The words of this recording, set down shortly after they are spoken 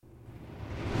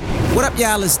What up,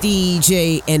 y'all? It's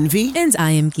DJ Envy. And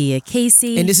I am Gia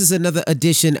Casey. And this is another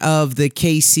edition of the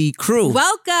KC Crew.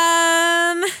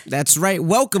 Welcome. That's right.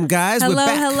 Welcome, guys. Hello, We're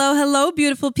back. hello,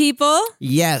 beautiful people.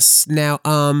 Yes. Now,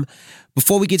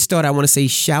 before we get started, I want to say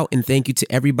shout and thank you to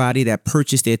everybody that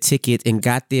purchased their ticket and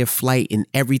got their flight and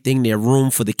everything, their room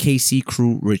for the KC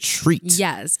Crew retreat.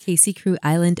 Yes, KC Crew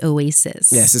Island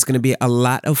Oasis. Yes, it's going to be a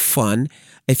lot of fun.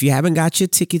 If you haven't got your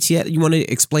tickets yet, you want to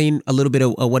explain a little bit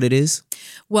of what it is?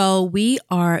 Well, we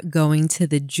are going to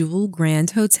the Jewel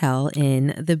Grand Hotel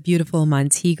in the beautiful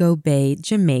Montego Bay,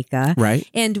 Jamaica. Right.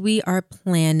 And we are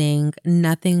planning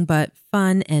nothing but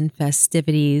fun and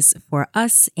festivities for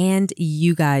us and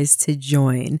you guys to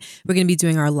join. We're going to be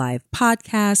doing our live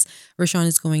podcast. Rashawn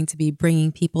is going to be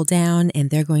bringing people down and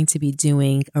they're going to be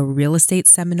doing a real estate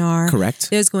seminar. Correct.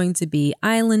 There's going to be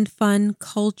island fun,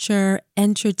 culture,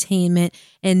 entertainment,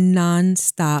 and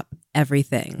nonstop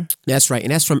everything. That's right.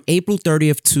 And that's from April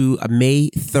 30th to May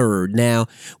 3rd. Now,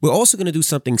 we're also going to do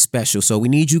something special. So we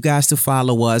need you guys to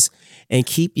follow us and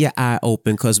keep your eye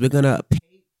open because we're going to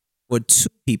pay for two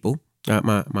people.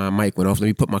 My mic went off. Let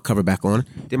me put my cover back on.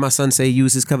 Did my son say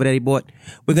use his cover that he bought?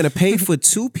 We're going to pay for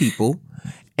two people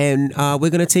and we're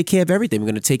going to take care of everything. We're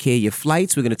going to take care of your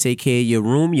flights. We're going to take care of your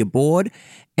room, your board,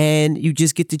 and you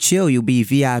just get to chill. You'll be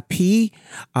VIP.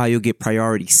 You'll get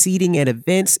priority seating at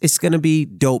events. It's going to be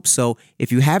dope. So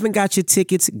if you haven't got your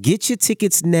tickets, get your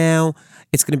tickets now.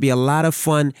 It's going to be a lot of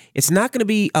fun. It's not going to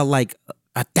be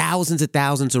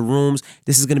thousands of rooms.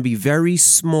 This is going to be very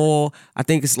small. I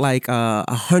think it's like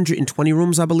 120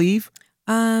 rooms, I believe.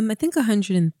 I think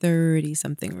 130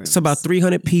 something rooms. It's about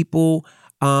 300 people.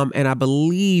 And I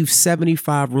believe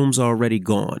 75 rooms are already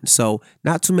gone. So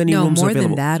not too many rooms more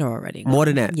available. than that already gone. More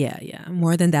than that. Yeah.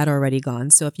 More than that already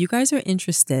gone. So if you guys are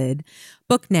interested,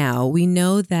 book now. We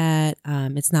know that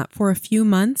it's not for a few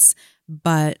months,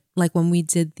 but like when we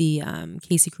did the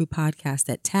KC Crew podcast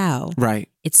at Tao, right,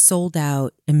 it sold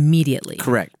out immediately.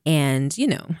 Correct. And,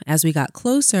 as we got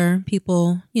closer,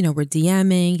 people, were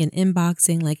DMing and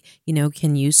inboxing like,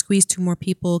 can you squeeze 2 more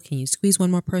people? Can you squeeze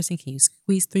 1 more person? Can you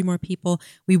squeeze 3 more people?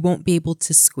 We won't be able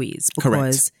to squeeze because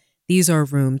Correct. These are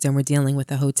rooms and we're dealing with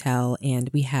a hotel and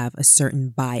we have a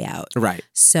certain buyout. Right.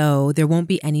 So there won't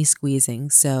be any squeezing.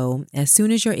 So as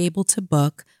soon as you're able to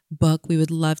book, we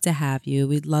would love to have you.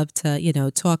 We'd love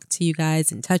to, talk to you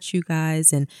guys and touch you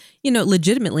guys and,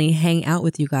 legitimately hang out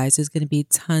with you guys. There's going to be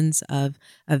tons of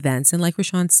events. And like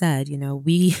Rashawn said,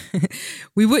 we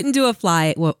wouldn't do a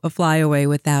flyaway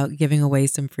without giving away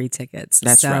some free tickets.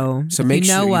 That's right. So make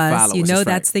sure you us, follow us.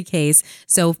 That's the case.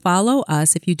 So follow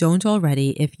us if you don't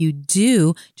already. If you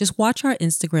do, just watch our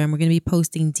Instagram. We're going to be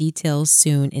posting details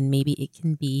soon and maybe it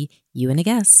can be you and a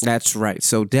guest. That's right.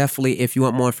 So definitely, if you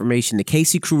want more information, the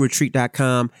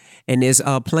kccrewretreat.com, and there's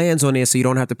plans on there so you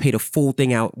don't have to pay the full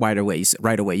thing out right away.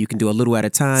 You can do a little at a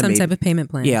time. Some type of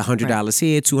payment plan. Yeah, $100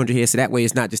 here, $200 here. So that way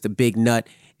it's not just a big nut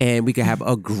and we can have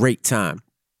a great time.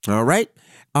 All right.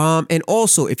 And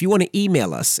also, if you want to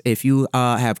email us, if you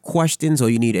have questions or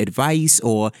you need advice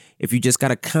or if you just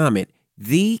got a comment,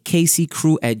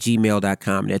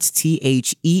 thekccrew@gmail.com. That's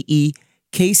THEE.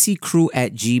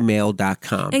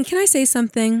 kccrew@gmail.com. And can I say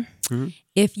something? Mm-hmm.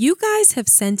 If you guys have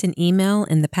sent an email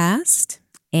in the past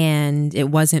and it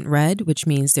wasn't read, which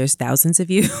means there's thousands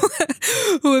of you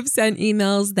who have sent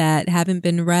emails that haven't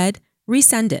been read,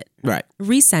 resend it. Right.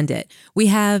 Resend it. We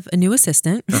have a new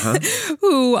assistant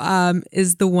who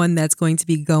is the one that's going to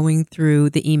be going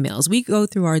through the emails. We go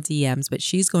through our DMs, but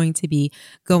she's going to be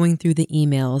going through the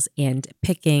emails and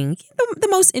picking the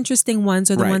most interesting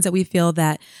ones or the ones that we feel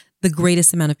that the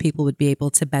greatest amount of people would be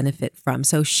able to benefit from.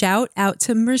 So shout out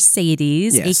to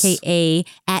Mercedes, aka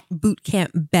at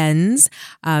Bootcamp Benz.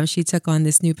 She took on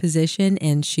this new position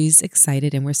and she's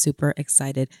excited and we're super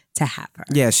excited to have her.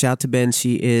 Yeah, shout out to Ben.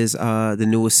 She is the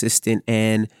new assistant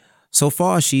and so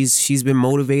far she's been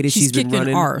motivated. She's been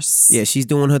running arse. Yeah, she's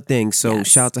doing her thing. So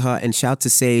shout out to her and shout out to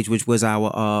Sage, which was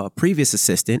our previous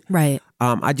assistant. Right.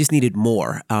 I just needed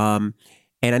more.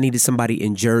 And I needed somebody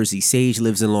in Jersey. Sage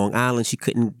lives in Long Island. She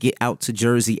couldn't get out to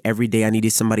Jersey every day. I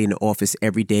needed somebody in the office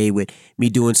every day with me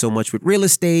doing so much with real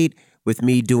estate, with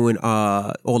me doing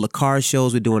all the car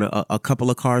shows. We're doing a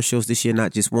couple of car shows this year,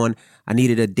 not just one. I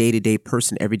needed a day-to-day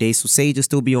person every day. So Sage will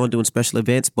still be on doing special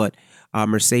events, but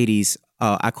Mercedes,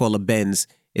 I call her Benz,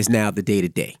 is now the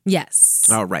day-to-day. Yes.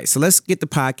 All right. So let's get the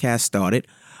podcast started.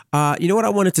 You know what I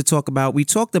wanted to talk about? We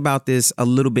talked about this a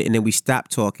little bit and then we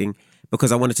stopped talking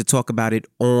because I wanted to talk about it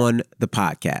on the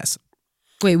podcast.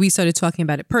 Wait, we started talking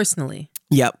about it personally?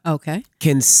 Yep. Okay.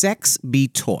 Can sex be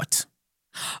taught?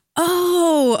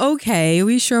 Oh, okay.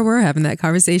 We sure were having that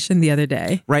conversation the other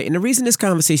day. Right. And the reason this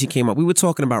conversation came up, we were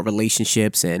talking about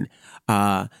relationships and,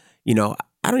 you know,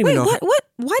 I don't even Wait, know. what?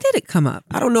 Why did it come up?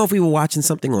 I don't know if we were watching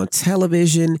something on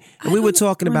television and we were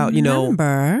talking about, you know,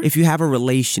 if you have a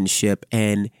relationship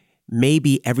and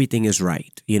maybe everything is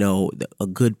right, you know, a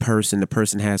good person, the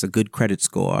person has a good credit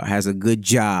score, has a good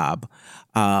job,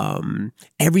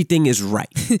 everything is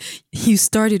right. You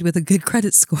started with a good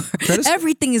credit score.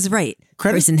 Everything is right.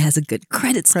 Person has a good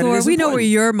credit score. We know where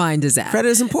your mind is at. Credit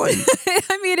is important.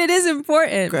 I mean, it is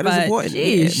important. Credit is important.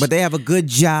 Yeah. But they have a good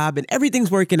job and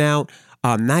everything's working out.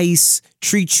 Nice,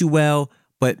 treat you well,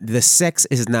 but the sex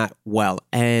is not well.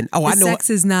 And I know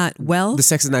sex is not well. The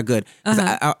sex is not good.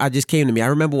 I just came to me. I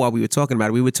remember while we were talking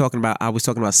about it. I was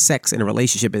talking about sex in a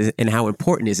relationship and how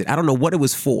important is it. I don't know what it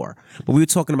was for, but we were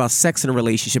talking about sex in a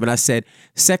relationship, and I said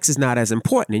sex is not as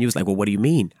important. And you was like, "Well, what do you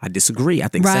mean?" I disagree. I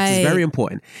think sex is very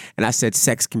important. And I said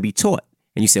sex can be taught.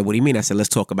 And you said, "What do you mean?" I said, "Let's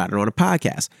talk about it on a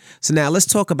podcast." So now let's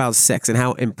talk about sex and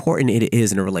how important it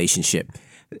is in a relationship.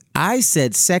 I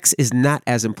said sex is not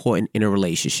as important in a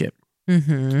relationship.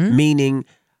 Meaning,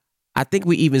 I think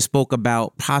we even spoke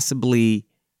about possibly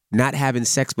not having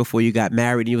sex before you got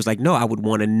married. And he was like, "No, I would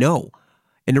want to know."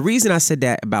 And the reason I said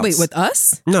that about... Wait, with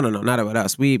us? No, not about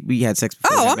us. We had sex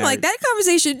before we got married. Like, that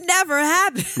conversation never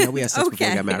happened. No, we had sex before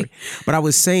we got married. But I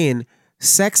was saying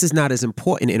sex is not as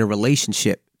important in a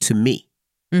relationship to me.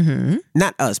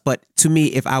 Not us, but to me,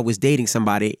 if I was dating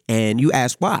somebody and you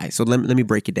ask why. So let me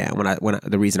break it down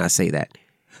the reason I say that.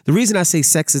 The reason I say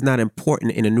sex is not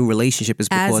important in a new relationship is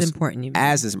because... As important, you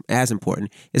mean. As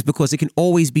important is because it can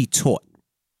always be taught.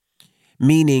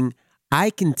 Meaning,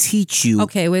 I can teach you...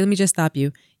 Okay, wait, let me just stop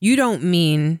you. You don't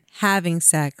mean having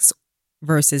sex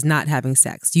versus not having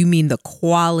sex. You mean the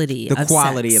quality of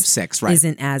sex, right?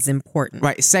 Isn't as important.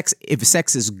 Right. If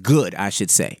sex is good, I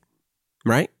should say.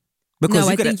 Right? Because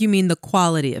I think you mean the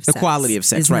quality of sex. The quality of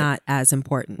sex, is not as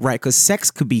important. Right, because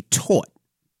sex could be taught.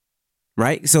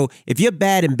 Right? So if you're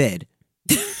bad in bed,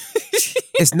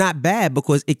 it's not bad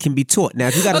because it can be taught. Now,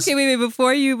 if you got Okay, wait,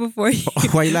 before you why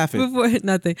are you laughing?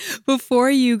 Nothing.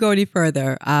 Before you go any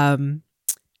further,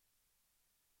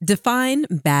 define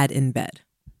bad in bed.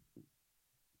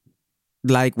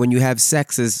 Like when you have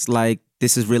sex, is like,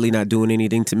 this is really not doing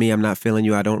anything to me. I'm not feeling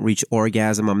you. I don't reach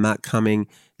orgasm. I'm not coming.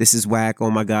 This is whack.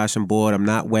 Oh my gosh, I'm bored. I'm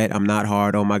not wet. I'm not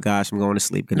hard. Oh my gosh, I'm going to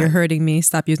sleep. Good night. You're hurting me.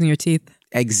 Stop using your teeth.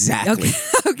 Exactly.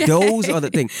 Okay. Those are the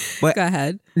things. But go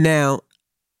ahead. Now,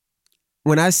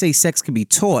 when I say sex can be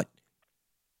taught,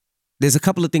 there's a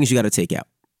couple of things you got to take out.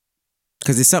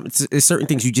 Because there's certain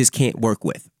things you just can't work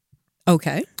with.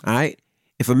 Okay. All right?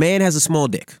 If a man has a small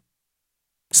dick,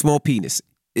 small penis,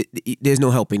 there's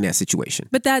no helping that situation.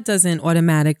 But that doesn't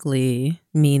automatically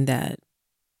mean that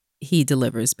he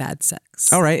delivers bad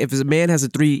sex. All right. If a man has a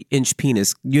 3-inch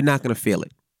penis, you're not going to feel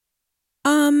it.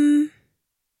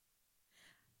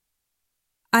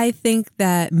 I think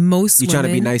that most women... You trying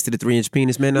to be nice to the 3-inch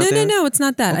penis men out there? No, it's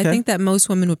not that. Okay. I think that most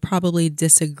women would probably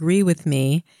disagree with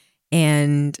me.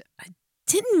 And I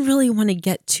didn't really want to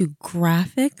get too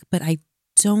graphic, but I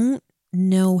don't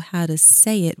know how to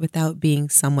say it without being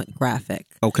somewhat graphic.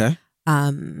 Okay.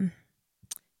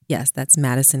 Yes, that's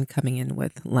Madison coming in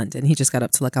with London. He just got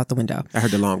up to look out the window. I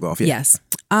heard the alarm go off. Yeah. Yes.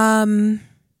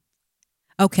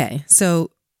 Okay, so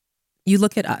you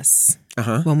look at us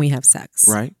when we have sex.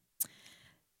 Right.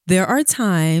 There are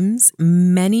times,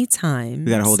 many times...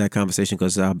 We got to hold that conversation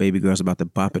because our baby girl's about to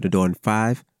pop at the door in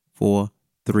 5, 4,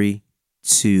 3,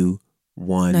 2,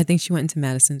 1. No, I think she went into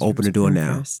Madison's room. Open the door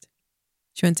now. First.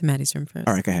 She went to Maddie's room first.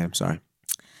 All right, go ahead. I'm sorry.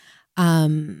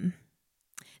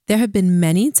 There have been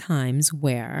many times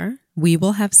where we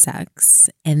will have sex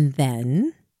and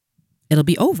then it'll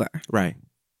be over. Right.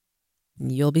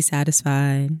 You'll be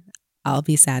satisfied. I'll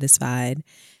be satisfied.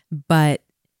 But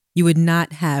you would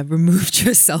not have removed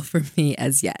yourself from me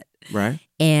as yet. Right.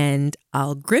 And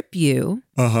I'll grip you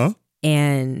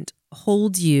and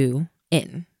hold you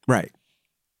in. Right.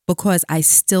 Because I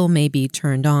still may be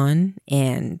turned on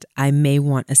and I may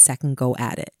want a second go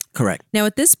at it. Correct. Now,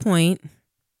 at this point,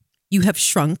 you have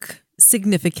shrunk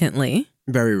significantly.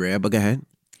 Very rare, but go ahead.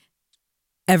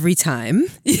 Every time.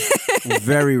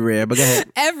 Very rare, but go ahead.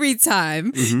 Every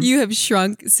time you have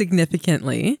shrunk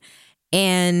significantly.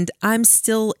 And I'm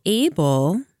still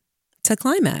able to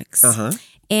climax.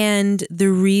 And the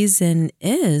reason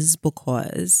is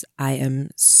because I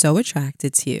am so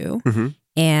attracted to you.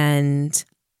 And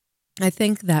I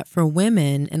think that for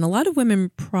women, and a lot of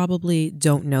women probably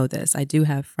don't know this. I do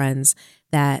have friends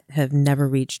that have never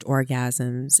reached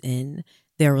orgasms in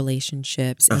their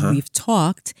relationships. And we've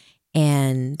talked,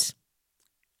 and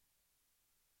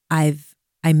I've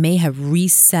I may have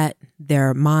reset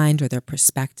their mind or their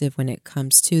perspective when it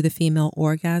comes to the female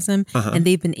orgasm, and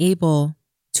they've been able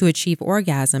to achieve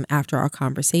orgasm after our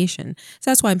conversation.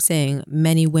 So that's why I'm saying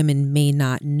many women may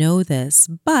not know this,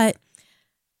 but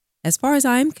as far as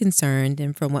I'm concerned,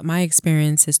 and from what my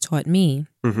experience has taught me,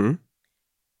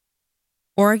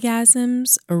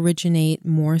 orgasms originate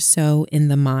more so in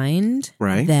the mind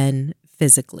than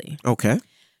physically. Okay.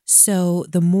 So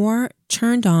the more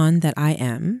turned on that I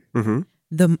am,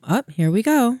 here we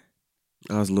go.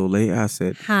 I was a little late. I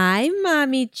said, "Hi,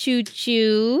 mommy, choo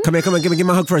choo." Come here. Give me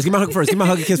a hug first. Give me a hug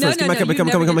and kiss first.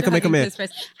 Come here.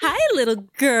 Hi, little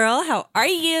girl. How are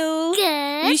you?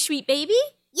 Good. You sweet baby?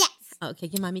 Yes. Okay,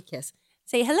 give mommy a kiss.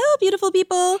 Say hello, beautiful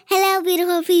people. Hello,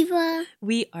 beautiful people.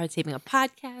 We are taping a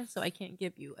podcast, so I can't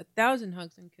give you 1,000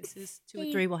 hugs and kisses. 2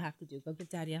 or 3 we'll have to do. Go give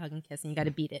daddy a hug and kiss, and you got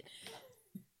to beat it.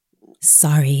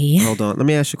 Sorry. Hold on. Let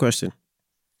me ask you a question.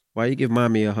 Why you give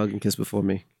mommy a hug and kiss before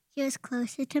me? She was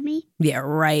closer to me. Yeah,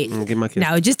 right. Give my kiss.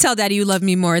 Now, just tell daddy you love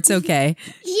me more. It's okay.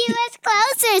 She was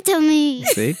closer to me.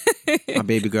 See? My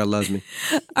baby girl loves me.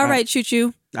 All right,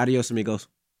 choo-choo. Adios, amigos.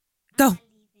 Go.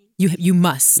 You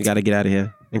must. You got to get out of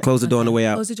here. And close the door on the way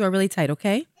out. Close the door really tight,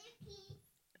 okay?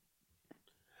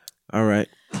 All right.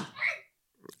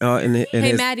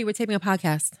 Hey, Maddie, we're taping a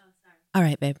podcast. All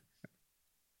right, babe.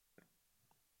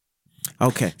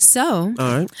 Okay. So,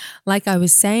 all right. Like I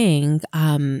was saying,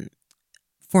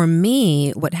 for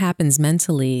me, what happens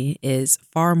mentally is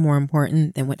far more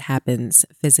important than what happens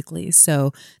physically.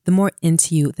 So the more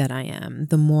into you that I am,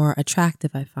 the more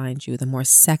attractive I find you, the more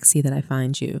sexy that I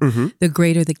find you, the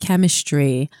greater the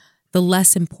chemistry, the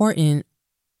less important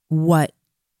what's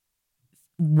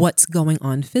going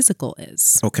on physical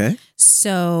is. Okay.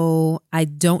 So I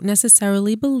don't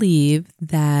necessarily believe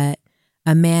that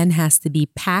a man has to be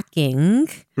packing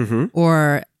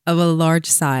or of a large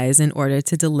size in order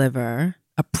to deliver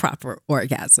a proper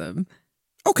orgasm.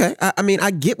 Okay. I mean,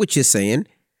 I get what you're saying.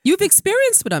 You've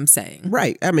experienced what I'm saying.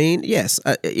 Right. I mean, yes.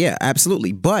 Yeah,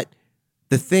 absolutely. But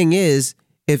the thing is,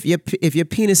 if your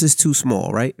penis is too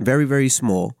small, right? Very, very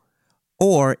small.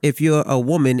 Or if you're a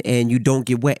woman and you don't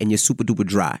get wet and you're super duper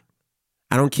dry.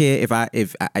 I don't care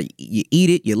if you eat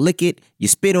it, you lick it, you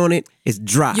spit on it, it's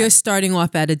dry. You're starting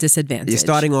off at a disadvantage. You're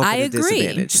starting off at a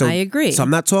disadvantage. So, I agree. So I'm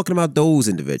not talking about those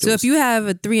individuals. So if you have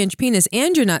a 3-inch penis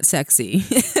and you're not sexy,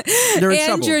 you're in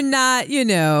and trouble. You're not,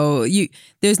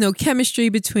 there's no chemistry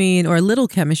between, or little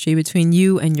chemistry between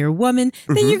you and your woman,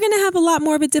 then you're going to have a lot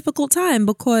more of a difficult time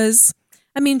because,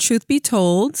 I mean, truth be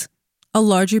told, a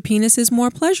larger penis is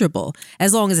more pleasurable,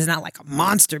 as long as it's not like a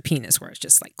monster penis where it's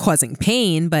just like causing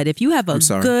pain. But if you have a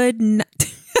good,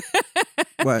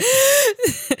 what?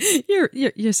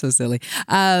 You're so silly.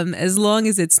 As long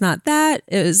as it's not that,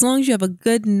 as long as you have a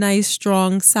good, nice,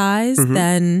 strong size,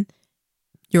 then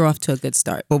you're off to a good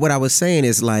start. But what I was saying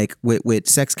is like with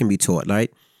sex can be taught,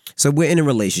 right? So we're in a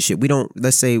relationship.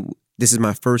 Let's say this is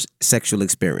my first sexual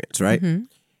experience, right? And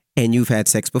you've had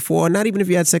sex before, not even if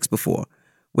you had sex before.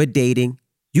 We're dating.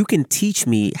 You can teach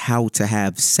me how to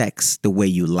have sex the way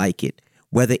you like it,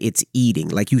 whether it's eating.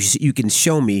 Like you can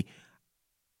show me,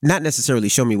 not necessarily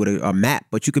show me with a map,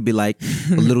 but you could be like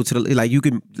a little to the, like you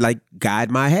can like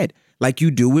guide my head like you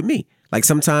do with me. Like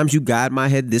sometimes you guide my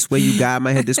head this way, you guide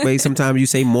my head this way. Sometimes you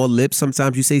say more lips.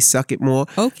 Sometimes you say suck it more.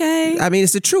 Okay. I mean,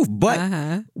 it's the truth.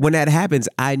 But when that happens,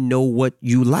 I know what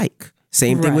you like.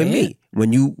 Same thing with me.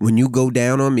 When you go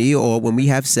down on me or when we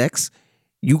have sex,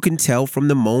 you can tell from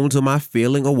the moans of my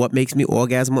feeling or what makes me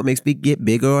orgasm, what makes me get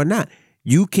bigger or not.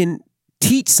 You can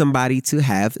teach somebody to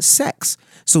have sex.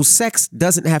 So sex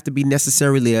doesn't have to be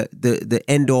necessarily the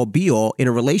end-all be-all in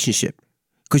a relationship.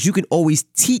 Because you can always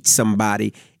teach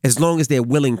somebody as long as they're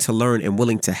willing to learn and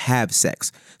willing to have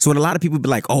sex. So when a lot of people be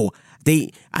like, oh,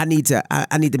 I need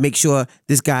to make sure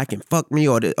this guy can fuck me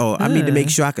or I need to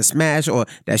make sure I can smash or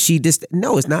that she just,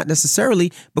 no, it's not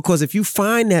necessarily, because if you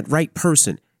find that right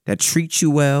person that treats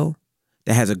you well,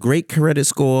 that has a great credit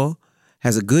score,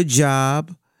 has a good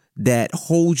job, that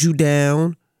holds you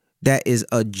down, that is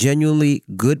a genuinely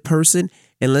good person,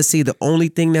 and let's say the only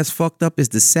thing that's fucked up is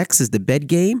the sex, is the bed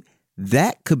game,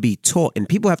 that could be taught. And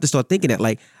people have to start thinking that,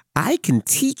 like, I can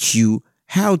teach you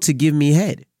how to give me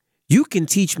head. You can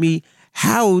teach me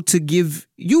how to give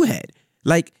you head.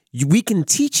 Like, we can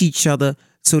teach each other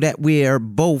so that we're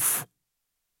both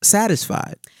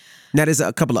satisfied. Now, there's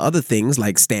a couple of other things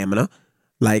like stamina.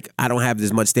 Like, I don't have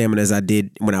as much stamina as I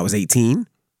did when I was 18,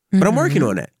 but I'm working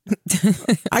on that.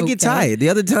 I get tired. The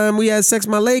other time we had sex,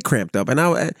 my leg cramped up,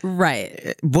 and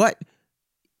Right. But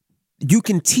you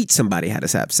can teach somebody how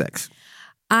to have sex.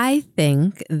 I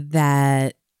think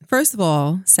that First of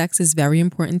all, sex is very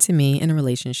important to me in a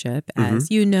relationship,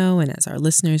 as you know, and as our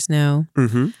listeners know.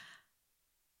 Mm-hmm.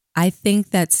 I think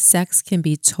that sex can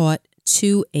be taught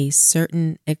to a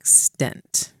certain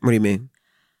extent. What do you mean?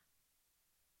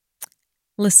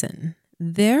 Listen,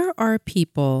 there are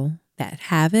people that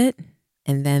have it,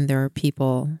 and then there are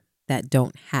people that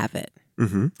don't have it.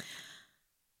 Mm-hmm.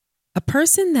 A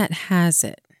person that has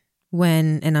it,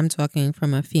 and I'm talking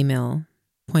from a female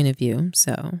point of view,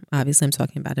 so obviously I'm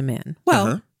talking about a man.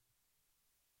 Well,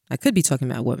 I could be talking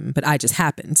about a woman, but I just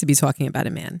happen to be talking about a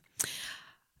man.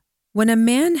 When a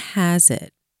man has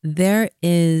it, there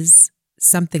is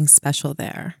something special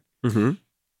there. Mm-hmm.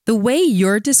 The way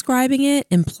you're describing it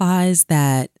implies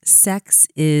that sex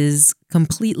is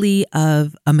completely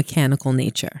of a mechanical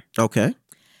nature. Okay.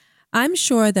 I'm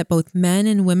sure that both men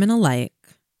and women alike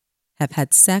have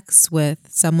had sex with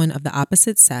someone of the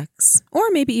opposite sex, or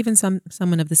maybe even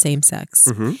someone of the same sex.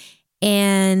 Mm-hmm.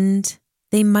 And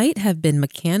they might have been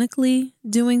mechanically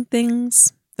doing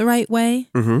things the right way,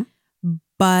 Mm-hmm.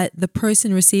 but the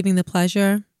person receiving the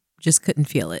pleasure just couldn't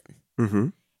feel it. Mm-hmm.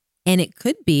 And it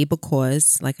could be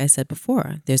because, like I said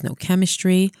before, there's no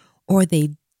chemistry, or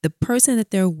the person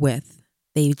that they're with,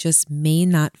 they just may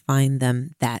not find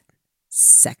them that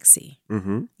sexy.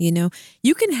 Mm-hmm. You know,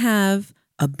 you can have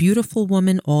a beautiful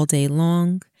woman all day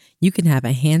long. You can have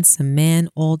a handsome man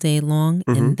all day long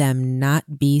and them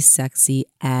not be sexy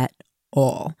at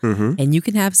all. Mm-hmm. And you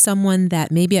can have someone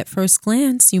that maybe at first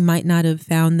glance, you might not have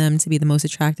found them to be the most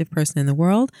attractive person in the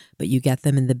world, but you get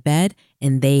them in the bed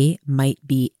and they might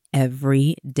be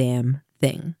every damn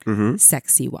thing,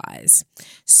 sexy wise.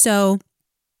 So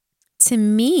to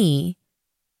me,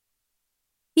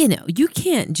 you know, you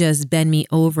can't just bend me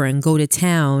over and go to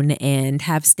town and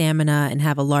have stamina and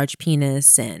have a large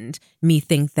penis and me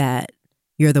think that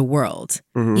you're the world.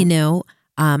 Mm-hmm. You know,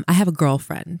 I have a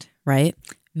girlfriend, right?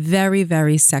 Very,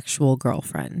 very sexual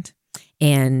girlfriend.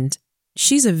 And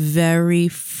she's a very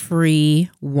free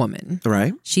woman.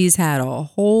 Right. She's had a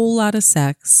whole lot of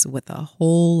sex with a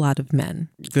whole lot of men.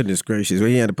 Goodness gracious. Well,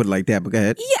 you had to put it like that, but go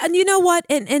ahead. Yeah, and you know what?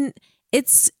 And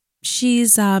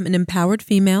she's an empowered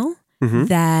female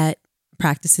that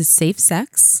practices safe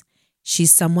sex.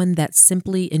 She's someone that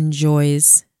simply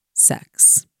enjoys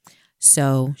sex.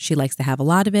 So she likes to have a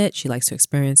lot of it. She likes to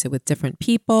experience it with different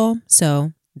people.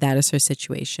 So that is her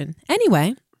situation.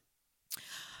 Anyway,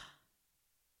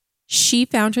 she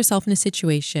found herself in a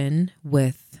situation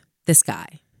with this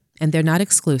guy, and they're not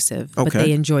exclusive, but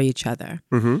they enjoy each other.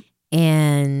 Mm-hmm.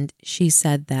 And she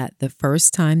said that the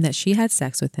first time that she had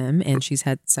sex with him, and she's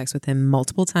had sex with him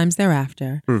multiple times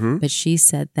thereafter, but she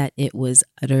said that it was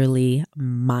utterly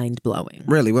mind-blowing.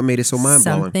 Really? What made it so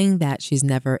mind-blowing? Something that she's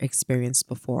never experienced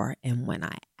before. And when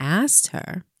I asked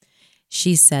her,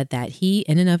 she said that he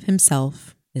in and of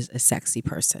himself is a sexy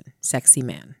person, sexy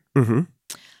man. Mm-hmm.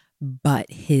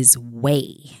 But his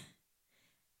way,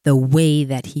 the way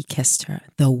that he kissed her,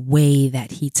 the way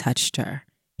that he touched her,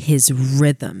 his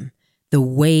rhythm, the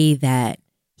way that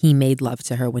he made love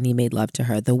to her when he made love to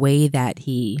her, the way that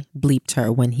he bleeped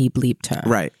her when he bleeped her.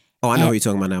 Right. Oh, I know what you're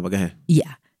talking about now, but go ahead.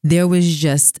 Yeah. There was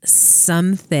just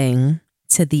something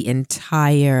to the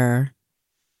entire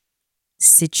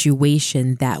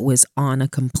situation that was on a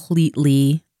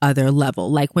completely other level.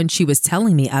 Like when she was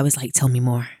telling me, I was like, tell me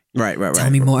more. Right. Tell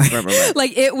me more. Right.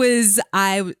 Like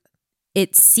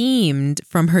it seemed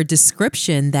from her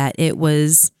description that it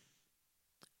was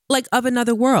like of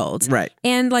another world. Right.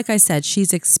 And like I said,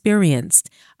 she's experienced.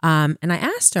 And I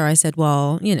asked her, I said,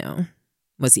 well, you know,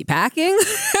 was he packing?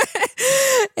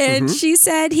 And she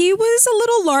said he was a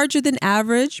little larger than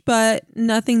average, but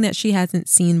nothing that she hasn't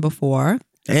seen before.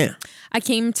 Damn. I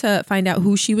came to find out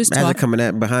who she was Imagine talking. coming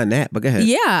at behind that, but go ahead.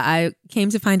 Yeah, I came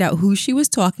to find out who she was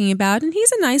talking about, and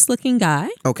he's a nice looking guy.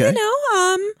 Okay. You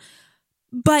know,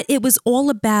 but it was all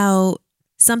about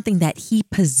something that he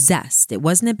possessed. It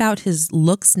wasn't about his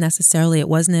looks necessarily. It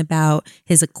wasn't about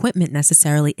his equipment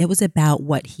necessarily. It was about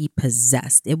what he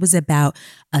possessed. It was about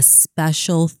a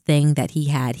special thing that he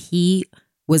had. He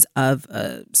was of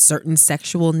a certain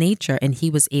sexual nature, and he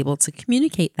was able to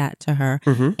communicate that to her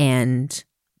and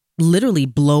literally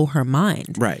blow her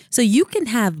mind. Right. So you can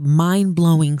have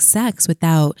mind-blowing sex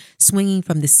without swinging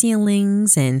from the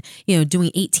ceilings and, you know,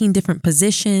 doing 18 different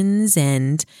positions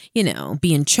and, you know,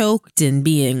 being choked and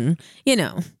being, you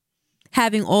know,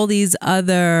 having all these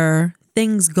other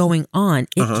things going on.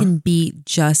 It can be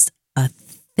just a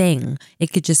thing.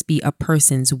 It could just be a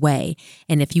person's way.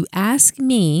 And if you ask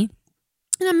me,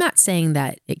 and I'm not saying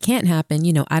that it can't happen,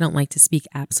 you know, I don't like to speak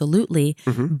absolutely,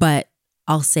 but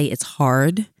I'll say it's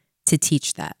hard to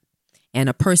teach that. And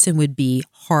a person would be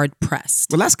hard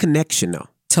pressed. Well, that's connection, though.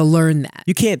 to learn that.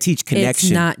 You can't teach connection.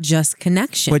 It's not just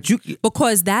connection. But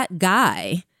because that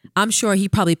guy, I'm sure he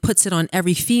probably puts it on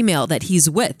every female that he's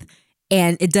with.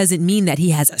 And it doesn't mean that he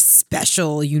has a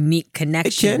special, unique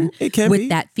connection it can with be.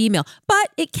 that female. But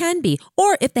it can be.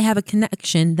 Or if they have a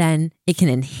connection, then it can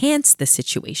enhance the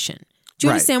situation. Do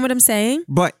you understand what I'm saying?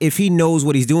 But if he knows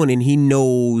what he's doing and he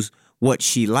knows what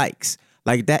she likes,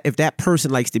 like that, if that person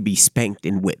likes to be spanked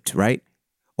and whipped, right?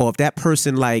 Or if that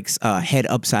person likes head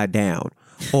upside down,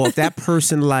 or if that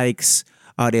person likes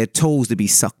their toes to be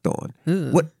sucked on,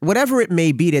 whatever it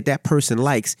may be that person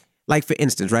likes, like for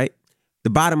instance, right? The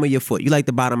bottom of your foot. You like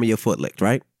the bottom of your foot licked,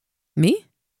 right? Me?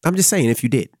 I'm just saying if you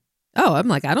did. Oh, I'm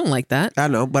like, I don't like that. I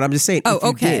know, but I'm just saying. Oh, if you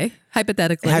okay. did,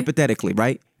 Hypothetically,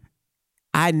 right?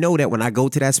 I know that when I go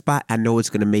to that spot, I know it's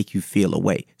going to make you feel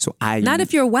away. So not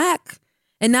if you're whack,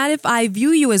 and not if I view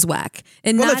you as whack,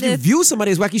 and well, not if you view somebody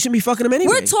as whack, you shouldn't be fucking them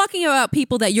anyway. We're talking about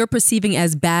people that you're perceiving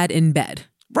as bad in bed,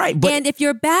 right? But and if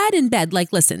you're bad in bed,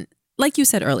 like listen, like you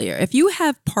said earlier, if you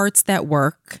have parts that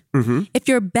work, if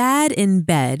you're bad in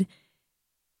bed,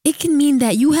 it can mean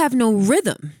that you have no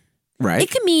rhythm. Right.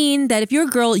 It can mean that if you're a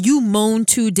girl, you moan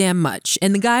too damn much.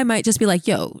 And the guy might just be like,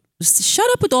 yo, shut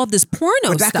up with all this porno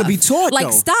but that stuff. could be taught, like,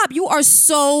 though. stop. You are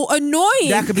so annoying.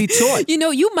 That could be taught. You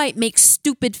know, you might make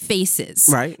stupid faces.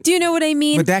 Right. Do you know what I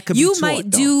mean? But that could be you taught,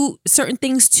 might though. do certain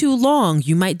things too long.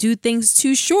 You might do things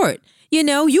too short. You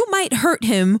know, you might hurt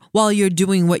him while you're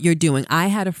doing what you're doing. I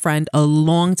had a friend a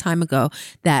long time ago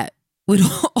that would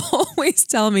always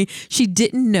tell me she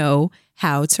didn't know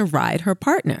how to ride her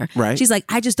partner. Right. She's like,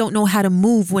 I just don't know how to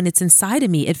move when it's inside of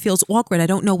me. It feels awkward. I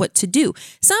don't know what to do.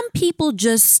 Some people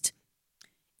just,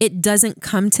 it doesn't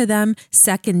come to them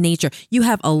second nature. You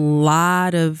have a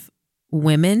lot of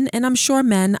women, and I'm sure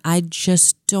men, I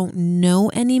just don't know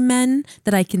any men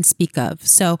that I can speak of.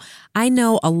 So I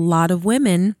know a lot of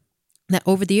women that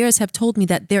over the years have told me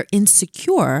that they're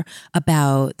insecure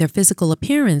about their physical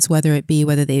appearance, whether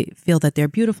they feel that they're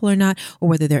beautiful or not, or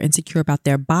whether they're insecure about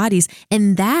their bodies.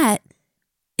 And that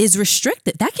is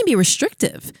restrictive. That can be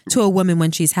restrictive to a woman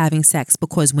when she's having sex,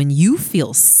 because when you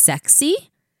feel sexy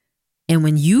and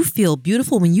when you feel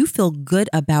beautiful, when you feel good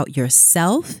about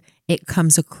yourself, it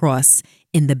comes across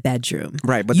in the bedroom.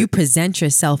 Right. But you present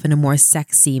yourself in a more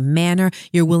sexy manner.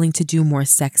 You're willing to do more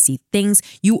sexy things.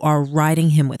 You are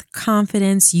riding him with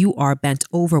confidence. You are bent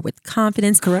over with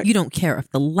confidence. Correct. You don't care if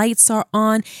the lights are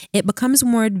on. It becomes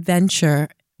more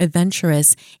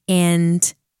adventurous,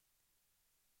 and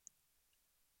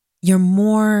you're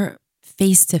more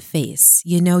face to face.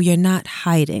 You know, you're not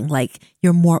hiding, like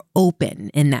you're more open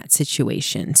in that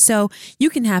situation. So you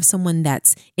can have someone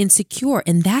that's insecure,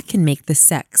 and that can make the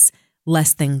sex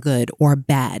less than good or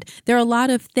bad. There are a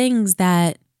lot of things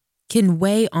that can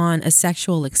weigh on a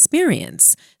sexual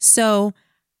experience. So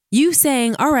you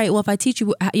saying, all right, well, if I teach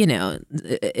you, you know,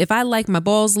 if I like my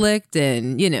balls licked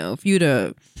and, you know, if you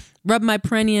to rub my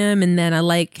perineum, and then I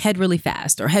like head really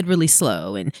fast or head really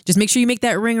slow, and just make sure you make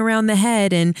that ring around the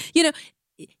head. And, you know,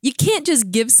 you can't just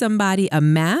give somebody a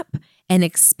map and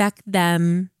expect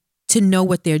them to know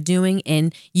what they're doing.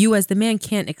 And you as the man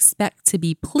can't expect to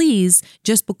be pleased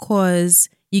just because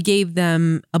you gave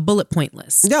them a bullet point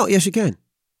list. No, yes, you can.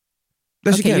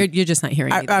 Yes, okay, you can. you're just not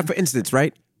hearing me. For instance,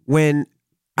 right? When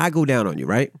I go down on you,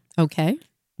 right? Okay.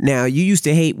 Now, you used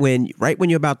to hate when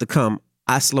you're about to come,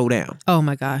 I slow down. Oh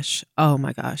my gosh. Oh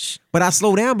my gosh. But I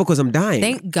slow down because I'm dying.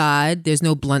 Thank God there's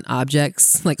no blunt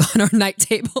objects like on our night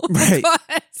table. Right.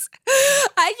 Because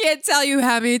I can't tell you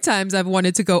how many times I've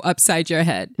wanted to go upside your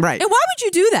head. Right. And why would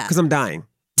you do that? Because I'm dying.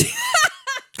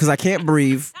 Because I can't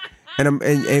breathe. And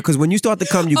because when you start to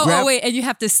come, you grab. Oh wait, and you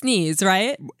have to sneeze,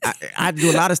 right? I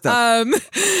do a lot of stuff.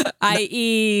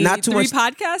 I.e., not too 3 much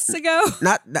podcasts ago.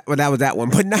 Well, that was that one,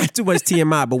 but not too much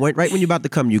TMI. But right when you're about to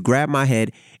come, you grab my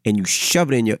head and you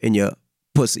shove it in your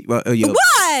pussy. Your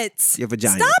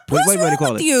vagina. Stop. What's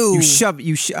wrong with you? You shove.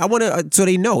 I want to so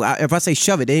they know. If I say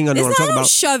shove it, they ain't gonna know what I'm talking about.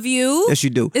 Shove you. Yes,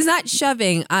 you do. It's not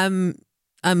shoving.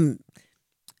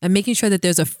 I'm making sure that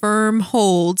there's a firm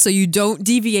hold so you don't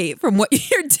deviate from what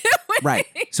you're doing. Right.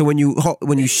 So when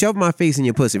you shove my face in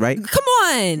your pussy, right? Come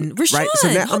on, Rashawn. Right,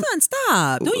 so now hold on,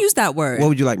 stop. Don't use that word. What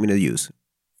would you like me to use?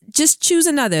 Just choose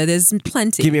another. There's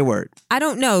plenty. Give me a word. I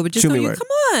don't know, but just Show don't me a use. word.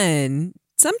 Come on.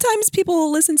 Sometimes people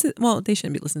will listen to. Well, they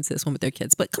shouldn't be listening to this one with their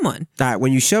kids, but come on. All right.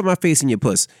 When you shove my face in your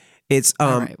puss, it's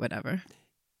All right, whatever.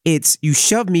 It's you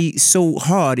shove me so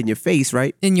hard in your face,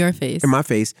 right? In your face. In my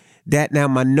face, that now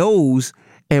my nose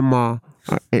and my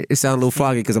it sounds a little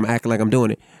foggy because I'm acting like I'm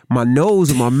doing it. My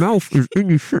nose and my mouth is in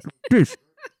your shit like this.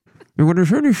 And when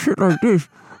it's in your shit like this,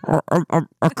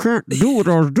 I can't do what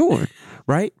I was doing,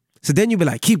 right? So then you be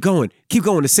like, keep going,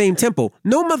 the same tempo.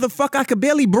 No, motherfucker, I could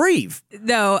barely breathe.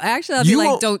 No, actually, I'll be You like,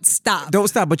 won't- don't stop. Don't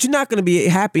stop. But you're not going to be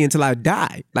happy until I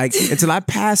die. Like, until I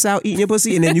pass out eating your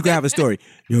pussy, and then you can have a story.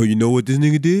 Yo, you know what this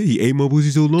nigga did? He ate my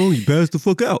pussy so long, he passed the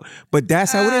fuck out. But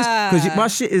that's how it is. Because my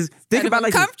shit is, think kind about of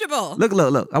like this. uncomfortable.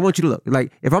 Look. I want you to look.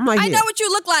 Like, if I'm like I here, know what you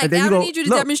look like. and then Now I you don't go, need you to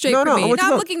look, demonstrate no, for me. I want Now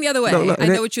you I'm to looking the other way. Look, I and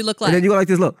know then- what you look like. And then you go like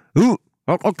this, look. Ooh.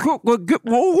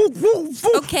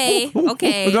 Okay.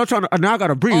 Now I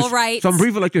gotta breathe. All right. So I'm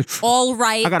breathing like this. All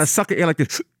right. I gotta suck the air like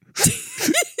this.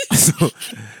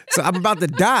 so I'm about to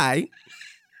die.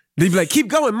 They be like, keep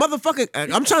going, motherfucker.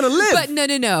 I'm trying to live. But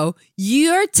no.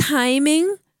 Your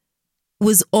timing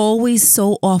was always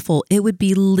so awful. It would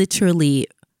be literally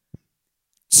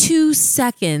 2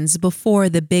 seconds before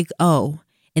the big O.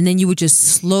 And then you would just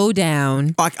slow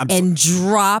down and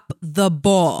drop the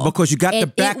ball. Because you got the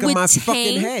And back it of would my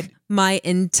fucking tank head. My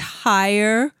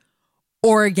entire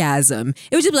orgasm.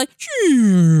 It would just be like,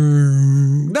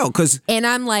 No, because and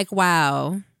I'm like,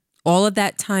 wow, all of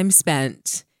that time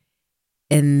spent,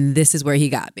 and this is where he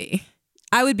got me.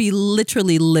 I would be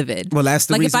literally livid. well, that's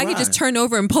the like if reason I could why. just turn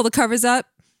over and pull the covers up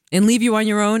and leave you on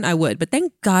your own, I would. But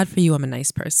thank God for you, I'm a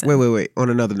nice person. Wait. On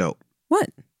another note, What?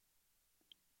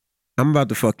 I'm about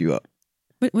to fuck you up.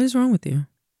 What is wrong with you?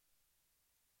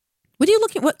 What are you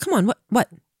looking? What? Come on. What?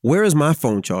 Where is my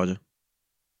phone charger?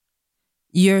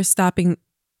 You're stopping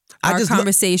our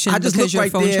conversation because your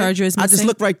phone charger is missing? I just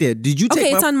looked right there. Did you take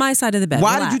Okay, my it's on my side of the bed.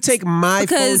 Why Relax. did you take my phone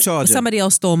Because charger? somebody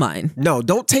else stole mine. No,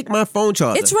 don't take my phone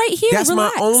charger. It's right here. That's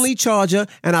Relax. my only charger,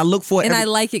 and I look for it. And I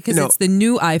like it because No. it's the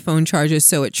new iPhone charger,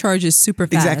 so it charges super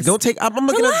fast. Exactly. Don't take. I'm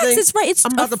looking Relax, at things. it's right. It's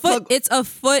I'm a about to foot. plug. It's a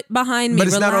foot behind me. But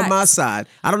it's not on Relax. my side.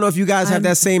 I don't know if you guys have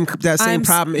that same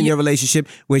problem in your relationship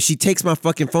where she takes my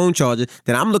fucking phone charger,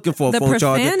 then I'm looking for a The phone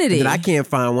charger, profanity. and then I can't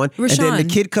find one, and then the Rashawn.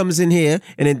 kid comes in here,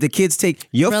 and then the kids take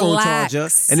your phone Relax.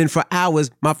 charger, and then for hours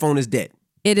my phone is dead.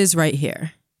 It is right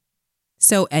here.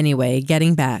 So anyway,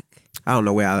 getting back. I don't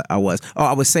know where I was. Oh,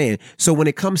 I was saying. So when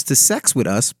it comes to sex with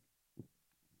us,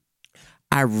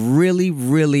 I really,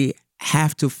 really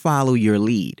have to follow your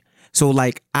lead. So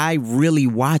like I really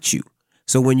watch you.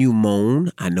 So when you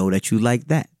moan, I know that you like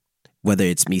that. Whether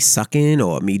it's me sucking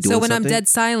or me doing So when something. I'm dead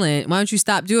silent, why don't you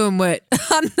stop doing what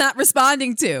I'm not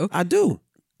responding to? I do.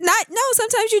 No,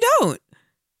 sometimes you don't.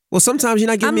 Well, sometimes you're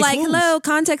not giving I'm me like, clues. hello,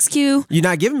 context cue. You're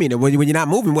not giving me that when you're not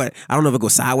moving. What? I don't know if it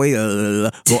goes sideways,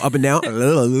 go up and down.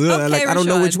 Like I don't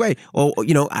know Rashawn. which way. Or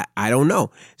I don't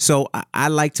know. So I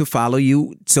like to follow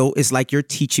you. So it's like you're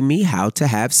teaching me how to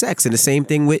have sex, and the same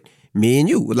thing with me and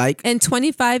you. Like, And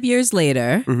 25 years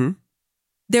later, Mhm.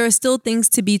 there are still things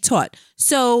to be taught.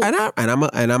 So, and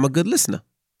I'm a good listener.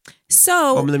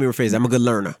 so Let me rephrase. I'm a good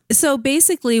learner. So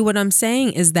basically, what I'm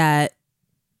saying is that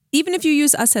even if you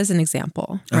use us as an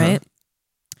example, right?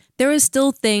 There is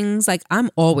still things like I'm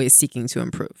always seeking to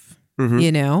improve, Mhm. you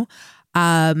know?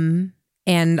 And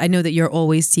I know that you're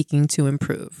always seeking to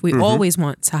improve. We always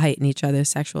want to heighten each other's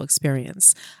sexual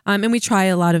experience. And we try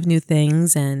a lot of new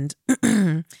things, and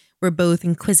we're both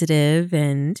inquisitive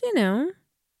and,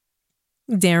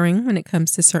 daring when it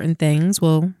comes to certain things.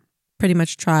 We'll pretty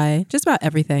much try just about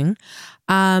everything.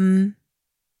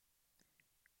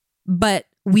 But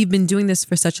we've been doing this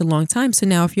for such a long time. So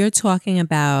now if you're talking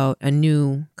about a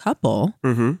new couple,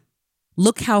 Mm-hmm.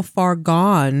 look how far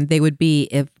gone they would be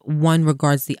if one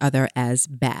regards the other as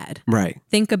bad. Right.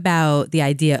 Think about the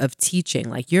idea of teaching.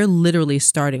 Like you're literally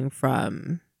starting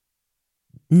from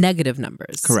negative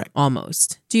numbers. Correct.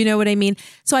 Almost. Do you know what I mean?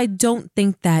 So I don't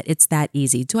think that it's that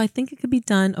easy. Do I think it could be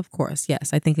done? Of course.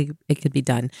 Yes, I think it could be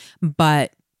done.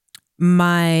 But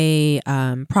my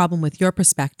problem with your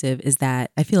perspective is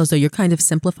that I feel as though you're kind of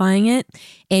simplifying it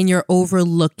and you're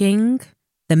overlooking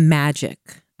the magic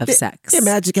of sex. Yeah,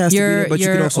 magic has to be there, but you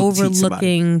can also teach somebody.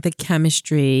 overlooking the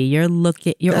chemistry. You're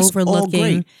That's all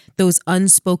overlooking great. those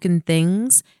unspoken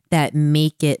things that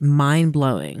make it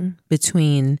mind-blowing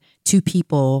between two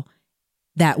people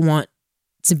that want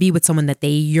to be with someone that they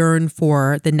yearn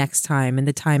for the next time and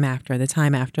the time after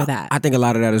that. I think a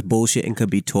lot of that is bullshit and could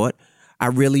be taught. I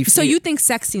really So feel, you think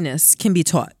sexiness can be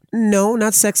taught? No,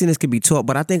 not sexiness can be taught,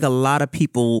 but I think a lot of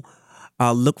people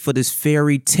look for this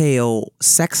fairy tale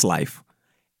sex life.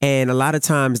 And a lot of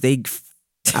times they,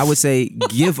 I would say,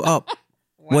 give up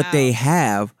what they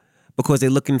have because they're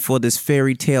looking for this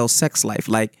fairy tale sex life.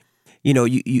 Like,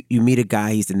 you meet a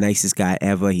guy, he's the nicest guy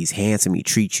ever. He's handsome. He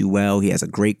treats you well. He has a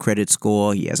great credit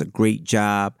score. He has a great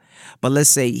job. But let's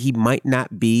say he might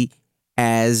not be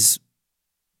as...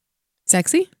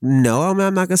 Sexy? No, I'm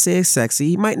not going to say it's sexy.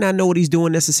 He might not know what he's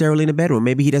doing necessarily in the bedroom.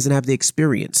 Maybe he doesn't have the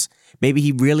experience. Maybe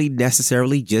he really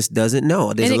necessarily just doesn't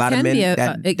know. There's And a lot of men it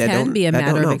that can don't, be a that don't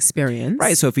matter of know. experience.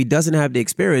 Right. So if he doesn't have the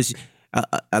experience,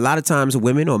 a lot of times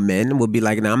women or men will be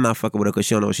like, "No, I'm not fucking with her because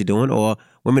she don't know what she's doing," or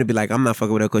women will be like, "I'm not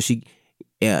fucking with her because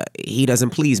he doesn't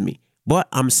please me." But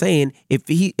I'm saying if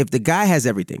the guy has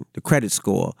everything, the credit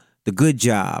score, the good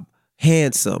job,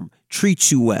 handsome,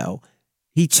 treats you well,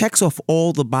 he checks off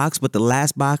all the box, but the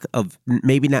last box of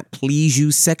maybe not please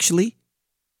you sexually,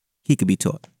 he could be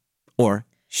taught, or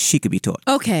she could be taught.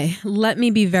 Okay, let me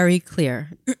be very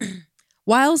clear.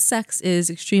 While sex is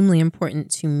extremely important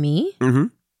to me, Mm-hmm.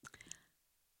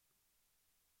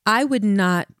 I would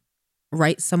not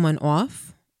write someone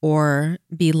off or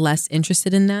be less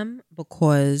interested in them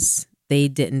because they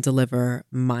didn't deliver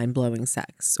mind-blowing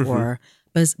sex or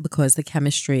because the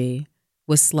chemistry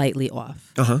was slightly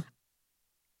off. Uh-huh.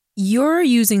 You're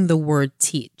using the word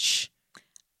teach.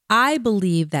 I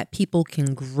believe that people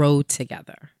can grow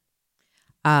together.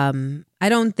 I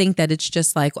don't think that it's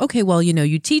just like, okay, well,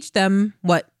 you teach them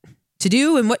what to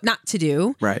do and what not to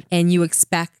do, Right. and you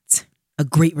expect a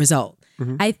great result.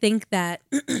 Mhm. I think that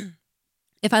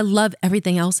if I love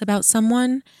everything else about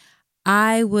someone,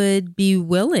 I would be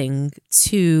willing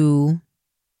to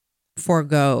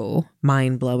forego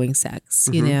mind-blowing sex.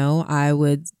 I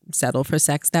would settle for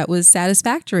sex that was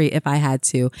satisfactory if I had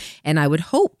to, and I would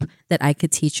hope that I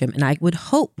could teach him, and I would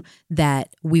hope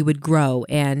that we would grow.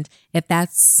 And if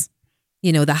that's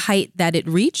the height that it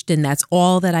reached and that's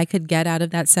all that I could get out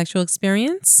of that sexual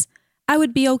experience, I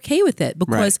would be okay with it,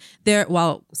 because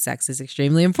while sex is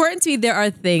extremely important to me, there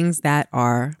are things that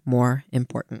are more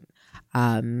important.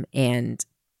 And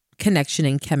connection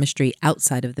and chemistry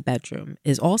outside of the bedroom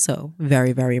is also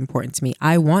very, very important to me.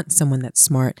 I want someone that's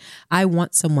smart. I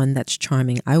want someone that's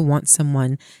charming. I want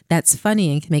someone that's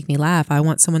funny and can make me laugh. I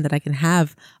want someone that I can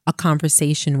have a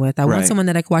conversation with. I want someone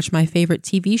that I can watch my favorite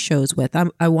TV shows with.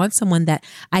 I want someone that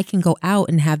I can go out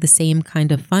and have the same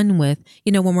kind of fun with,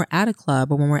 when we're at a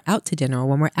club or when we're out to dinner or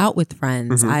when we're out with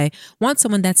friends. I want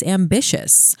someone that's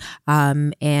ambitious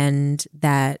and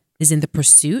that is in the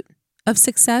pursuit of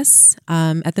success,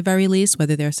 at the very least,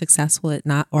 whether they're successful at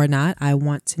or not. I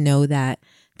want to know that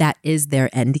that is their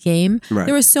end game. Right.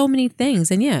 There are so many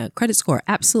things, and credit score,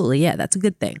 absolutely, that's a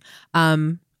good thing.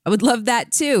 I would love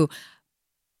that too.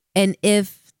 And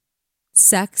if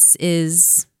sex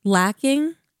is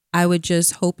lacking, I would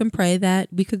just hope and pray that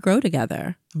we could grow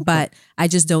together. Okay. But I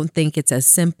just don't think it's as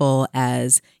simple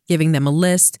as giving them a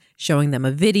list, showing them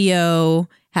a video,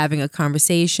 having a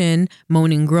conversation,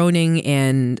 moaning, groaning,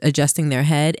 and adjusting their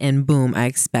head, and boom, I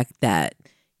expect that,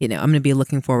 I'm going to be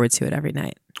looking forward to it every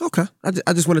night. Okay.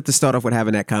 I just wanted to start off with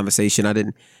having that conversation. I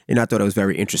thought it was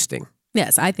very interesting.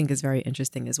 Yes, I think it's very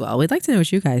interesting as well. We'd like to know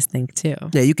what you guys think too.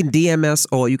 Yeah, you can DM us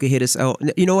or you can hit us.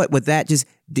 You know what? With that, just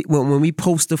when we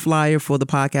post the flyer for the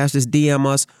podcast, just DM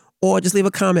us or just leave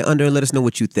a comment under and let us know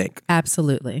what you think.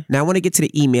 Absolutely. Now, I want to get to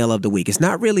the email of the week. It's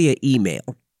not really an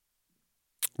email.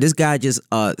 This guy just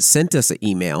sent us an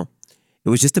email. It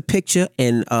was just a picture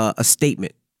and a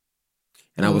statement.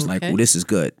 And I was like, oh, this is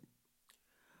good.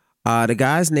 The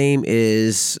guy's name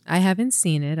is... I haven't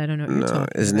seen it. I don't know what you're talking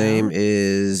about. His name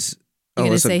is... You're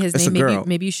going to say his name? Girl.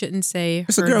 Maybe you shouldn't say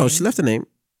It's a girl. Name. She left her name.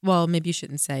 Well, maybe you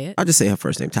shouldn't say it. I'll just say her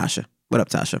first name, Tasha. What up,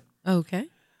 Tasha? Okay.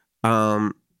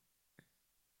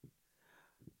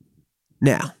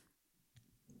 Now,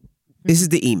 this is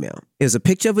the email. It's a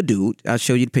picture of a dude. I'll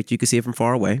show you the picture. You can see it from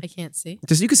far away. I can't see.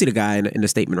 You can see the guy in the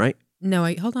statement, right? No,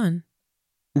 hold on.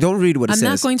 Don't read what it says. I'm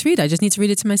not going to read it. I just need to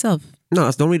read it to myself.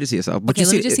 No, don't read it to yourself. But okay,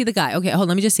 let me just see the guy. Okay, hold on.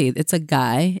 Let me just see. It's a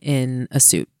guy in a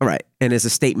suit. All right. And there's a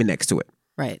statement next to it.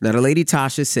 Right. Now, the lady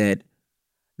Tasha said,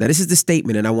 now this is the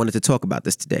statement, and I wanted to talk about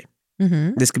this today.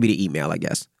 Mm-hmm. This could be the email, I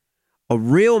guess. A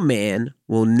real man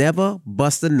will never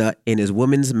bust a nut in his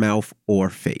woman's mouth or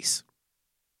face.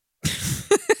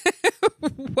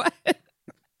 What?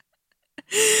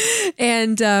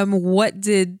 And what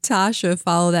did Tasha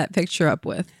follow that picture up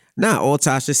with? Now, all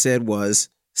Tasha said was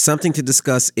something to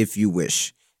discuss if you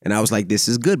wish. And I was like, this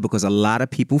is good because a lot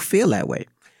of people feel that way.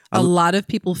 A lot of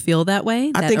people feel that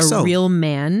way? I think a so. Real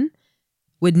man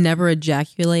would never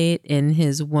ejaculate in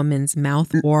his woman's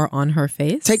mouth or on her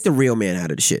face? Take the real man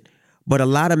out of the shit. But a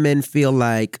lot of men feel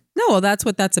like... No, well, that's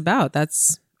what that's about.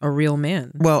 That's a real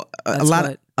man. Well, a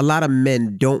lot of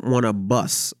men don't want to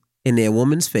bust in their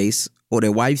woman's face or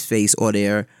their wife's face or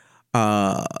their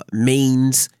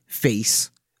main's face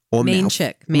or main mouth.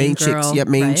 Chick. Main girl, chicks. Yep,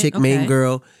 main right? chick, Okay. main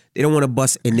girl. They don't want to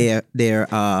bust in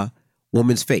their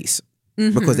woman's face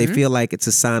because they feel like it's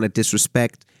a sign of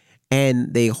disrespect,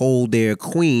 and they hold their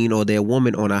queen or their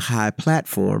woman on a high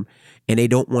platform, and they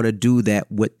don't want to do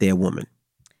that with their woman.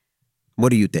 What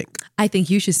do you think? I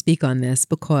think you should speak on this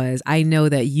because I know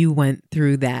that you went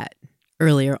through that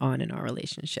earlier on in our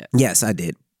relationship. Yes, I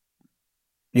did.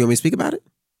 You want me to speak about it?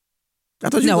 I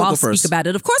thought you were going to I'll go first. speak about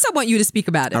it. Of course, I want you to speak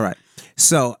about it. All right.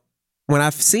 So when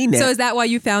I've seen that. So is that why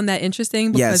you found that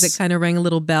interesting? Because Yes. it kind of rang a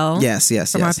little bell Yes.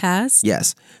 from our past?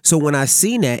 Yes. So when I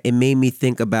seen that, it made me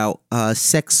think about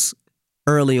sex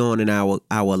early on in our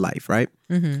life, right?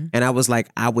 Mm-hmm. And I was like,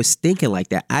 I was thinking like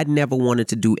that. I never wanted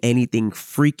to do anything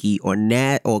freaky or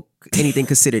anything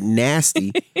considered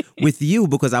nasty with you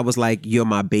because I was like, you're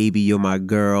my baby, you're my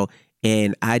girl.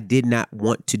 And I did not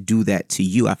want to do that to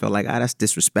you. I felt like, that's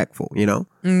disrespectful, you know?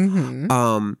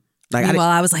 Mm-hmm. Like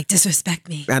I was like, disrespect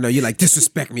me. I know you're like,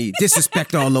 disrespect me,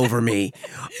 disrespect all over me.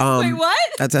 Wait, what?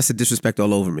 That's a disrespect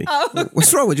all over me. Oh.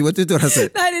 What's wrong with you? What did you do? I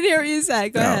said, I didn't hear what you said.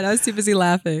 Go ahead. I was too busy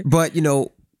laughing. but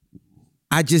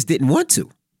I just didn't want to.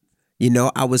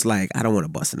 I was like, I don't want to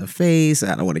bust in her face.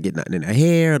 I don't want to get nothing in her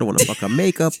hair. I don't want to fuck her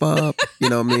makeup up. You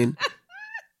know what I mean?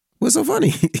 What's so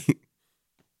funny?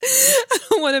 I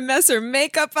don't want to mess her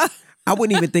makeup up. I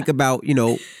wouldn't even think about,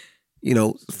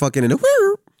 fucking in the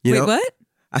weird. Wait, what?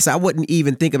 I said I wouldn't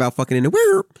even think about fucking in the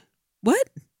weird. What?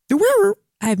 The weird.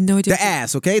 I have no idea. The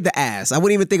ass, okay? The ass. I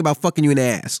wouldn't even think about fucking you in the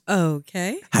ass.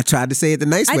 Okay. I tried to say it the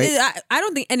nice way. I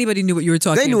don't think anybody knew what you were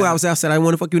talking about. They knew I was outside. I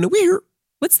want to fuck you in the weird.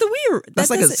 What's the weird? That's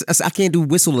like I can't do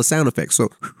whistle or sound effects. So,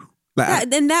 like,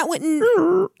 then that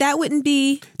wouldn't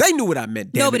be. They knew what I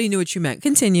meant. Damn Nobody knew what you meant.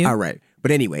 Continue. All right, but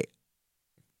anyway,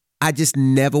 I just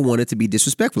never wanted to be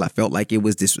disrespectful. I felt like it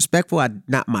was disrespectful.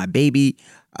 Not my baby,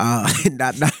 not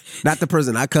the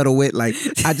person I cuddle with. Like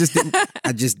I just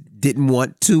didn't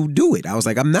want to do it. I was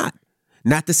like, I'm not.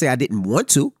 Not to say I didn't want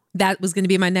to. That was going to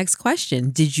be my next question.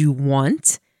 Did you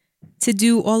want to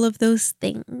do all of those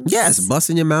things? Yes,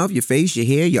 busting your mouth, your face, your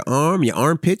hair, your arm, your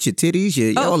armpits, your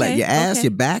titties, all that, your ass,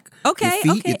 your back, your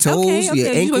feet, your toes,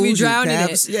 your ankles, your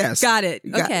calves. Yes, got it.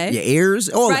 Okay, your ears,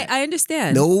 all right. that. I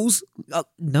understand. Nose,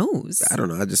 nose. I don't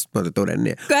know. I just wanted to throw that in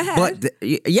there. Go ahead. But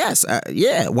yes,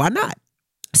 yeah. Why not?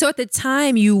 So at the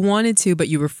time you wanted to, but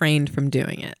you refrained from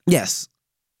doing it. Yes,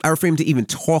 I refrained to even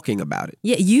talking about it.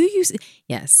 Yeah, you used.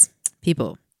 Yes,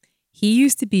 people. He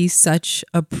used to be such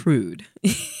a prude.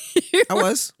 I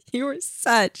was. You were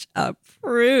such a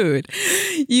prude.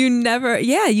 You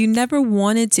never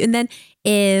wanted to. And then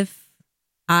if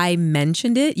I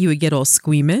mentioned it, you would get all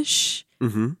squeamish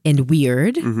and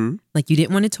weird. Mm-hmm. Like you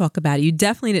didn't want to talk about it. You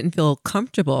definitely didn't feel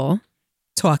comfortable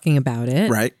talking about it.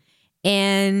 Right.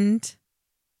 And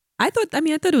I thought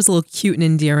it was a little cute and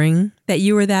endearing that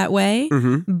you were that way.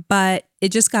 Mm-hmm. But it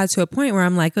just got to a point where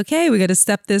I'm like, okay, we got to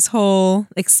step this whole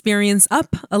experience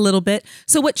up a little bit.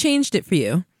 So what changed it for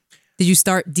you? Did you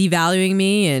start devaluing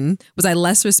me and was I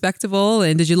less respectable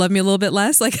and did you love me a little bit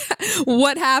less? Like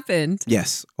what happened?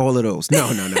 Yes, all of those.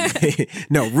 No.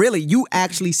 No, really, you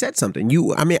actually said something.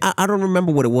 I don't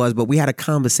remember what it was, but we had a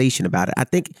conversation about it. I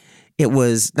think it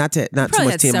was not too much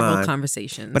had TMI, several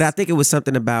conversations. But I think it was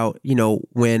something about,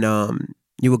 when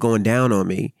you were going down on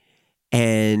me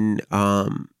and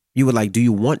you were like, do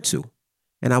you want to?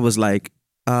 And I was like,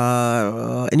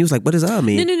 and you was like, what does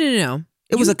mean? No.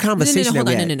 It was a conversation. Hold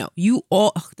on. No. You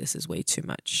all, this is way too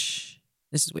much.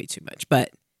 But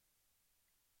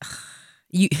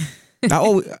you. I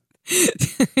always.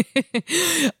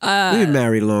 We've been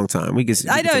married a long time.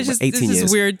 I know, it's just 18 this years.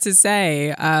 is weird to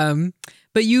say.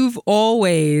 But you've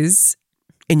always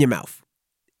in your mouth.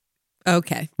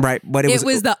 Okay. Right. But it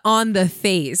was the on the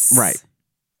face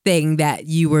thing that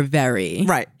you were very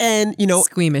and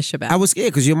squeamish about. I was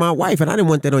scared because you're my wife and I didn't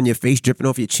want that on your face dripping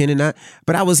off your chin and that.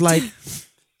 But I was like,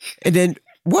 and then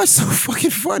what's so fucking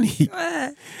funny?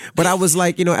 But I was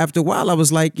like, after a while, I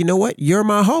was like, you know what? You're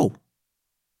my hoe.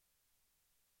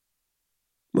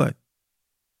 What?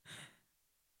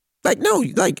 Like, no,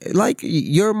 like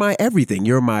you're my everything.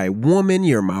 You're my woman.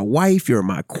 You're my wife. You're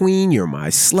my queen. You're my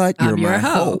slut. You're my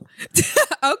hoe.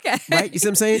 Okay. Right? You see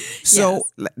what I'm saying? So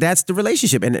that's the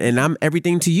relationship. And I'm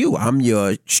everything to you. I'm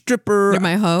your stripper. You're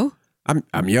my hoe?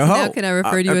 I'm your hoe. Now can I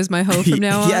refer to you as my hoe from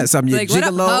now on? Yes, I'm your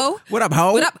gigolo. What up,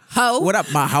 hoe? What up, hoe? What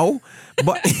up, my hoe?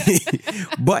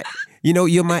 But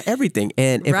you're my everything.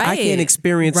 And if I can't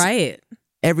experience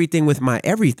everything with my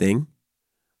everything,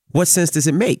 what sense does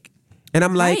it make? And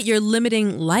I'm like, you're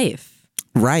limiting life.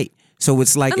 Right. So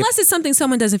it's like, unless it's something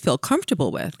someone doesn't feel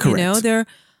comfortable with. Correct. There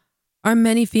are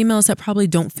many females that probably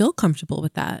don't feel comfortable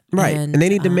with that. Right. And they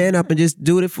need to man up and just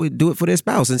do it for their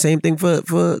spouse. And same thing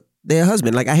for their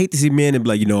husband. Like, I hate to see men and be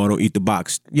like, I don't eat the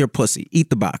box. You're a pussy. Eat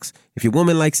the box. If your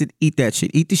woman likes it, eat that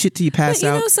shit. Eat the shit till you pass But you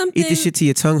out. know something? Eat the shit till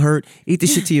your tongue hurt. Eat the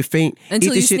shit till you faint. Until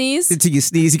eat the you shit sneeze? Until you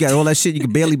sneeze. You got all that shit. You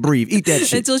can barely breathe. Eat that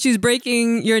shit. Until she's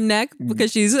breaking your neck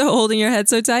because she's holding your head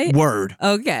so tight? Word.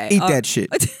 Okay. Eat that shit.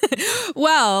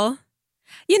 Well,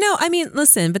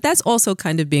 listen, but that's also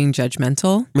kind of being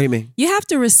judgmental. What do you mean? You have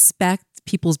to respect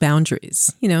people's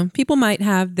boundaries. People might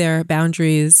have their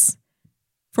boundaries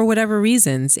for whatever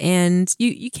reasons, and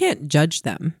you can't judge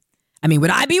them. I mean, would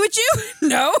I be with you?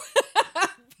 No.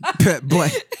 But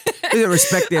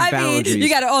respect their boundaries. You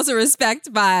got to also respect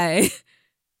my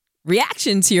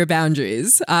reaction to your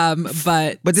boundaries.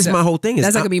 But this is my whole thing.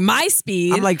 That's not going to be my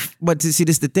speed. I'm like, but see,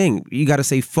 this is the thing. You got to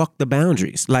say, fuck the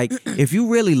boundaries. Like, if you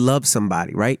really love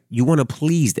somebody, right, you want to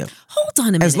please them. Hold on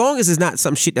a minute. As long as it's not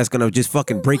some shit that's going to just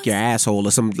fucking break your asshole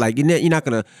or something. Like, you're not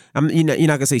going to, you're not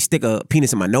going to say stick a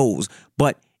penis in my nose.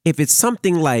 But if it's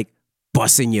something like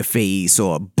busting your face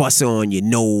or busting on your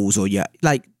nose or your,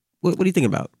 like, what are you thinking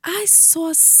about? I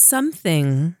saw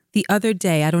something the other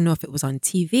day. I don't know if it was on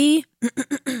TV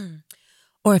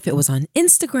or if it was on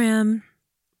Instagram,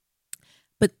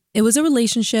 but it was a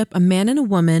relationship, a man and a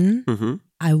woman. Mm-hmm.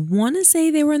 I want to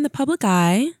say they were in the public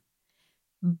eye,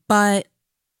 and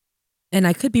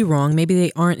I could be wrong. Maybe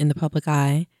they aren't in the public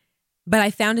eye, but I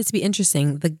found it to be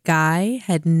interesting. The guy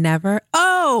had never,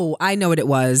 I know what it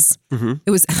was. Mm-hmm.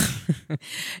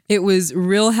 It was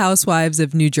Real Housewives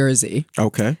of New Jersey.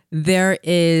 Okay. There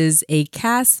is a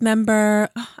cast member.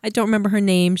 I don't remember her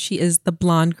name. She is the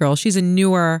blonde girl. She's a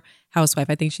newer housewife.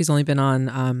 I think she's only been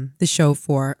on the show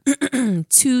for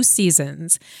 2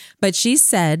 seasons. But she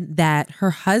said that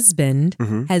her husband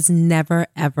has never,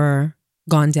 ever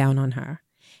gone down on her.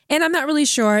 And I'm not really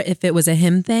sure if it was a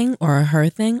him thing or a her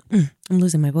thing. I'm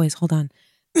losing my voice. Hold on.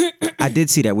 I did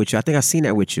see that with you. I think I seen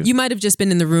that with you. You might have just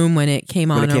been in the room when it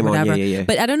came on or whatever. Yeah.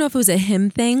 But I don't know if it was a him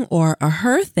thing or a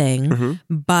her thing.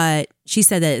 But she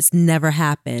said that it's never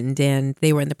happened. And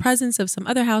they were in the presence of some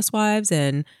other housewives.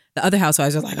 And the other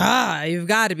housewives were like, you've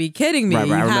got to be kidding me. Right,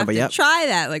 you I have remember, to try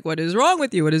that. Like, what is wrong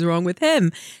with you? What is wrong with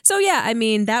him? So, yeah, I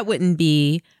mean, that wouldn't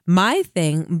be my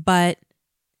thing. But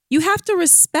you have to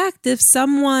respect if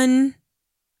someone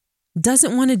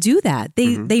doesn't want to do that.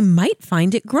 They might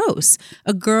find it gross.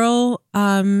 A girl,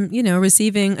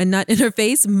 receiving a nut in her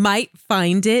face might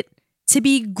find it to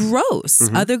be gross.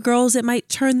 Other girls, it might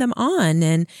turn them on,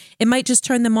 and it might just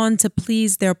turn them on to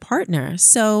please their partner.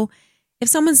 So if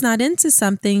someone's not into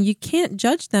something, you can't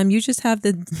judge them. You just have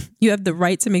the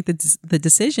right to make the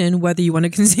decision whether you want to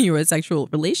continue a sexual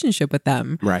relationship with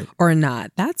them, right, or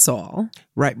not. That's all.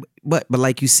 Right, but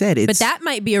like you said, But that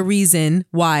might be a reason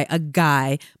why a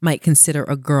guy might consider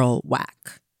a girl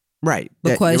whack. Right,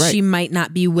 because she might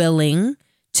not be willing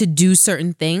to do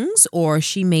certain things, or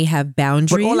she may have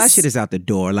boundaries. But all that shit is out the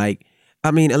door. Like, I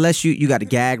mean, unless you got a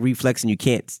gag reflex and you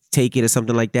can't take it or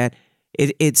something like that,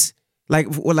 it's.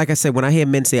 Like I said, when I hear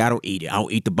men say, I don't eat it, I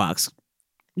don't eat the box.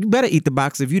 You better eat the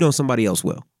box. If you don't, somebody else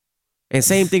will. And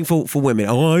same thing for women.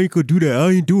 I ain't gonna do that.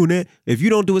 I ain't doing that. If you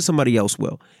don't do it, somebody else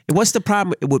will. And what's the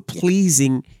problem with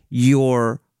pleasing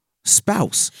your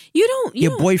spouse?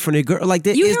 Your boyfriend, your girl. Like,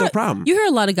 there is no problem. You hear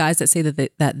a lot of guys that say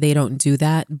that they don't do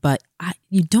that, but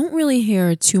you don't really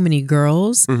hear too many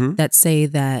girls that say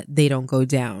that they don't go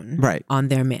down on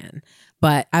their man.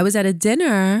 But I was at a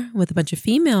dinner with a bunch of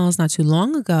females not too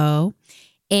long ago,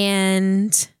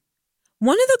 and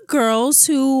one of the girls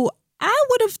who I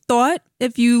would have thought,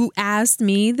 if you asked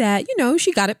me, that,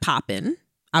 she got it popping,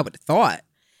 I would have thought.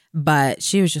 But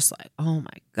she was just like, oh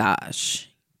my gosh,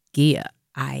 Gia,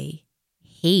 I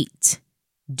hate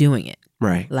doing it.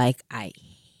 Right. Like, I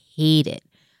hate it.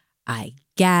 I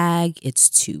gag. It's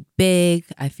too big.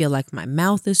 I feel like my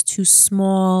mouth is too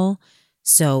small.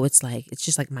 So it's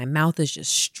just like my mouth is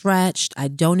just stretched. I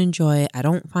don't enjoy it. I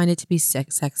don't find it to be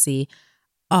sexy.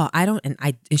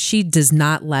 She does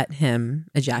not let him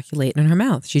ejaculate in her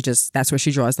mouth. That's where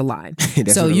she draws the line.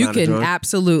 So you can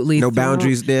absolutely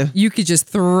boundaries there. You could just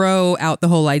throw out the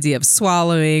whole idea of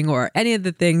swallowing or any of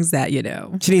the things that,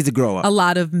 She needs to grow up. A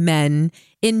lot of men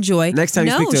enjoy. Next time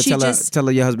you speak to her, tell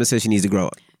her your husband says she needs to grow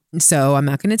up. So I'm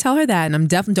not going to tell her that, and I'm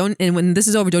definitely and when this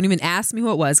is over, don't even ask me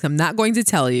who it was. 'Cause I'm not going to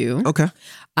tell you. Okay.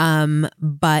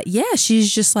 But yeah,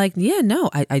 she's just like, no,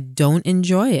 I don't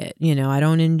enjoy it. I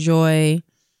don't enjoy,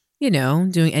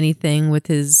 doing anything with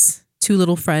his 2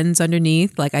 little friends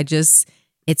underneath. Like, it's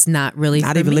not really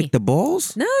not for even me. lick the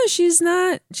balls. No, she's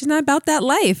not about that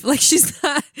life. Like,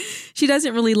 she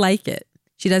doesn't really like it.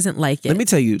 She doesn't like it. Let me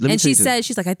tell you. She said,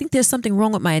 she's like, I think there's something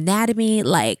wrong with my anatomy.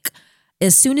 Like,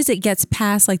 as soon as it gets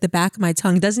past like the back of my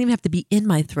tongue, it doesn't even have to be in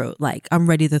my throat. Like, I'm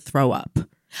ready to throw up.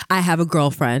 I have a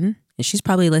girlfriend, and she's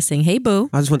probably listening. Hey, boo.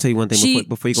 I just want to tell you one thing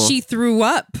before you go on. She threw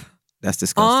up That's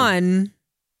disgusting. on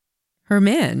her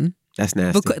man. That's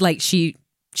nasty. Because, like, she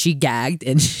gagged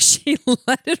and she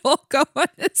let it all go on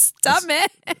his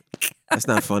stomach. That's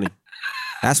not funny.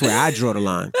 That's where I draw the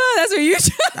line. Oh, that's where you.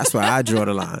 That's where I draw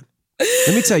the line.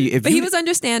 Let me tell you, But he was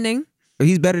understanding.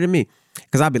 he's better than me.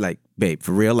 Because I'll be like, babe,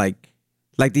 for real, like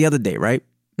the other day, right?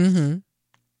 Mm-hmm.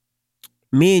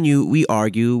 Me and you, we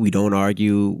argue, we don't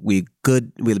argue, we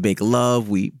good, we make love,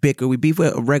 we bicker, we beef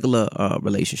with a regular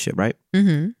relationship, right?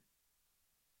 Mm-hmm.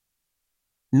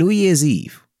 New Year's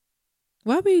Eve.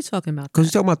 Why were you talking about Because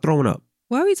that? you're talking about throwing up.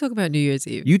 Why were you talking about New Year's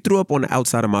Eve? You threw up on the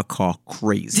outside of my car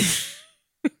crazy.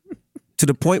 To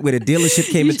the point where the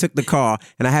dealership came and took the car,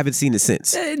 and I haven't seen it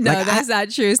since. No, Like, that's not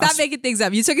true. Stop making things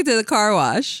up. You took it to the car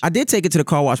wash. I did take it to the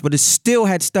car wash, but it still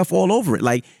had stuff all over it.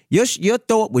 Like, your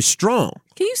throw up was strong.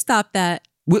 Can you stop that?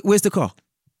 Where's the car?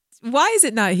 Why is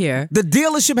it not here? The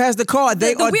dealership has the car.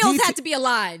 The wheels had to be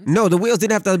aligned. No, the wheels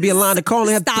didn't have to be aligned. The car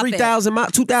only had Stop 3,000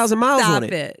 miles, 2,000 miles on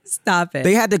it. Stop it.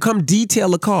 They had to come detail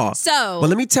the car. So, but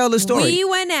let me tell the story. We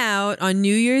went out on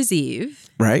New Year's Eve.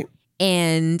 Right?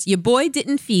 And your boy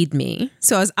didn't feed me.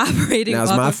 So I was operating That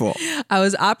was my fault. I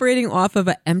was operating off of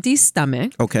an empty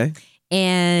stomach. Okay.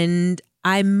 And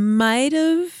I might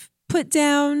have put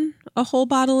down a whole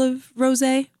bottle of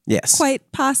rosé. Yes.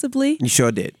 Quite possibly. You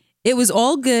sure did. It was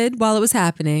all good while it was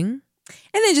happening. And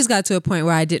then it just got to a point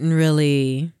where I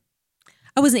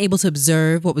wasn't able to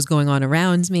observe what was going on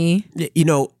around me. You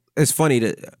know, it's funny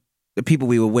that the people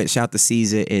we were with, shout out to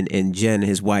Caesar and Jen,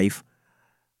 his wife.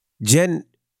 Jen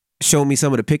showed me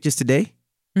some of the pictures today.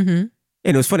 Mm-hmm. And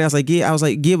it was funny. I was like,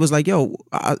 Gia was like,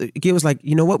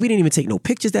 you know what? We didn't even take no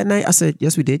pictures that night. I said,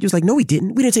 yes, we did. He was like, no, we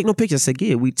didn't. We didn't take no pictures. I said,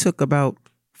 Gia, we took about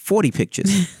 40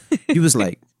 pictures. He was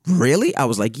like, really? I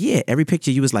was like, yeah. Every picture,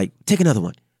 you was like, take another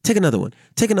one. Take another one.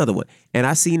 Take another one. And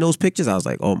I seen those pictures. I was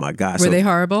like, oh my God. Were they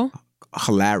horrible?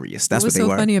 Hilarious. That's what they were.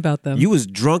 What's so funny about them? You was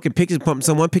drunk and pictures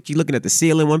pumping. One picture you looking at the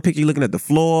ceiling. One picture you looking at the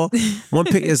floor. One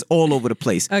picture is all over the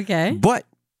place. Okay. But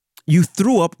you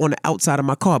threw up on the outside of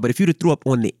my car. But if you'd have threw up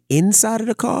on the inside of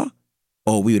the car,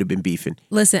 oh, we would have been beefing.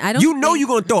 Listen, I don't. You're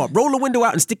going to throw up. Roll the window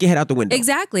out and stick your head out the window.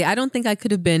 Exactly. I don't think I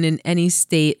could have been in any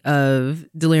state of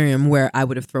delirium where I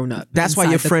would have thrown up. That's why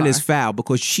your friend car. is foul,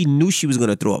 because she knew she was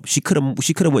going to throw up. She could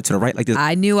have went to the right like this.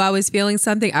 I knew I was feeling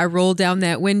something. I rolled down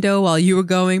that window while you were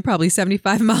going probably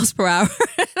 75 miles per hour.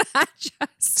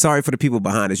 Sorry for the people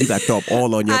behind us. You got throw up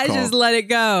all on your car. I just let it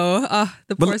go.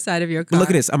 The poor side of your car. But look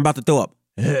at this. I'm about to throw up.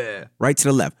 Right to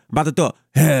the left. I'm about to throw up.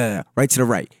 Right to the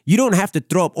right. You don't have to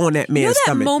throw up on that man's that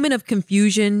stomach. moment of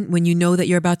confusion when you know that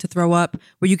you're about to throw up,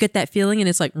 where you get that feeling and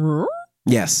it's like,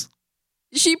 Yes.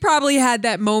 She probably had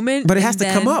that moment. But it has to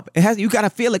come up. You got to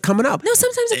feel it coming up. No,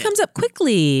 sometimes it comes up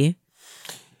quickly.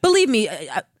 Believe me.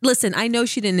 Listen, I know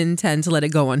she didn't intend to let it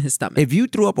go on his stomach. If you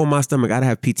threw up on my stomach, I'd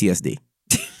have PTSD.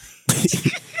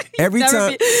 Every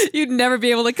time. You'd never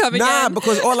be able to come again. Nah,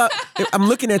 because I'm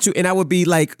looking at you and I would be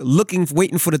like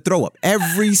waiting for the throw up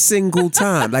every single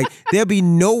time. Like there'd be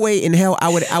no way in hell I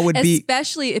would be.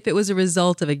 Especially if it was a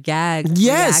result of a gag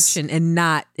Yes. reaction and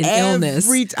not an illness.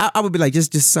 I would be like,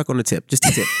 just suck on the tip. Just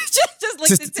the tip. just lick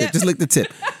the tip. Just lick the tip.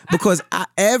 Because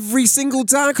every single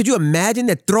time, could you imagine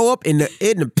that throw up in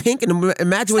the pink and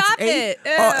imagine Stop what you ate?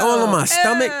 it. All on my Ew.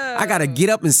 stomach. I gotta get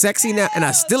up and sexy now, and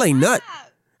I still ain't nut.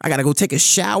 I gotta go take a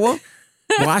shower,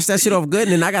 wash that shit off good,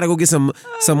 and then I gotta go get some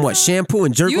shampoo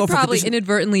and jerk You'd off. probably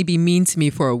inadvertently be mean to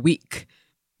me for a week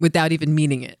without even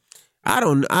meaning it.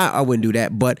 I wouldn't do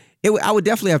that, but I would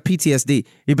definitely have PTSD.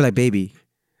 You'd be like, baby,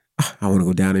 I want to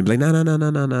go down, and be like,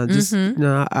 no, just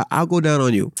no, I'll go down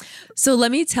on you. So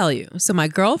let me tell you. So my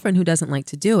girlfriend who doesn't like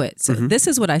to do it. So this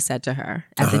is what I said to her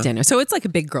at the dinner. So it's like a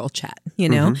big girl chat, you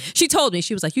know. She told me,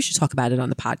 she was like, you should talk about it on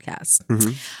the podcast.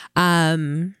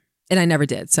 And I never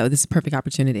did. So this is a perfect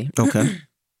opportunity. Okay.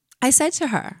 I said to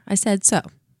her,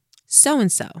 so and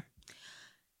so,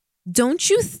 don't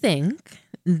you think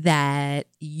that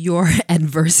your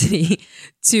adversity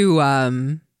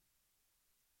to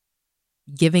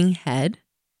giving head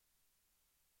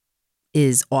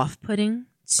is off-putting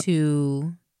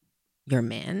to your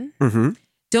man? Mm-hmm.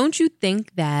 Don't you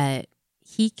think that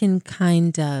he can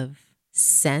kind of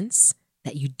sense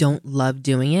that you don't love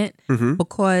doing it? Mm-hmm.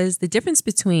 Because the difference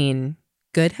between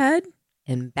good head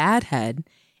and bad head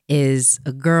is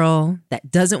a girl that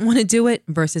doesn't want to do it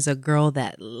versus a girl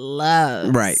that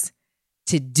loves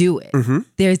to do it. Mm-hmm.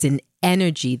 There's an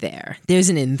energy there. There's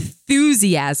an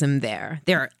enthusiasm there.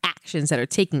 There are actions that are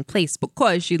taking place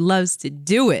because she loves to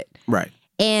do it. Right.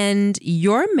 And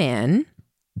your man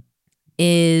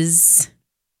is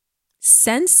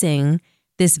sensing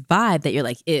this vibe that you're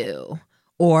like, ew.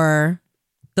 or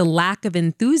the lack of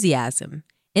enthusiasm.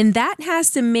 And that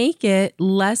has to make it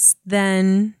less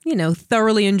than,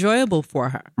 thoroughly enjoyable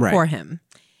for him.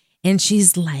 And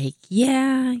she's like,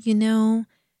 yeah,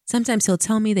 sometimes he'll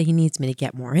tell me that he needs me to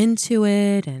get more into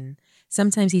it. And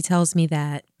sometimes he tells me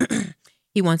that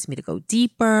he wants me to go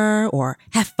deeper or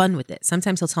have fun with it.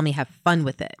 Sometimes he'll tell me have fun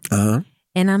with it. Uh-huh.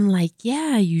 And I'm like,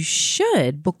 yeah, you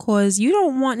should, because you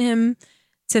don't want him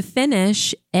to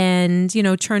finish and,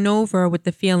 turn over with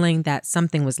the feeling that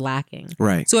something was lacking.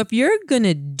 Right. So if you're going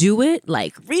to do it,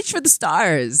 like, reach for the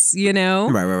stars,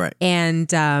 Right.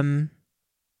 And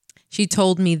she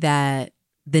told me that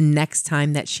the next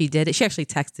time that she did it, she actually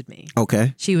texted me.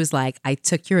 Okay. She was like, I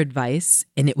took your advice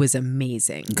and it was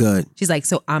amazing. Good. She's like,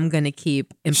 so I'm going to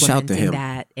keep Shout to implementing him.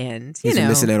 that. And, He's been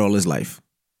missing that all his life.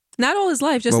 not all his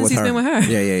life, just Well, since he's been with her.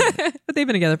 Yeah. But they've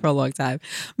been together for a long time.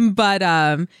 But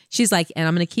she's like, and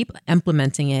I'm going to keep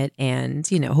implementing it. And,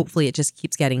 hopefully it just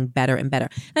keeps getting better and better.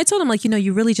 And I told him, like,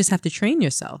 you really just have to train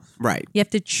yourself. Right. You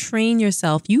have to train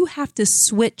yourself. You have to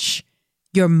switch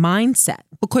your mindset,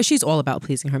 because she's all about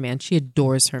pleasing her man. She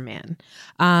adores her man.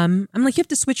 I'm like, you have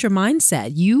to switch your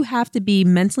mindset. You have to be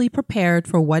mentally prepared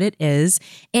for what it is.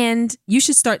 And you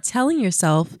should start telling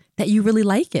yourself that you really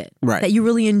like it, Right. that you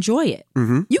really enjoy it.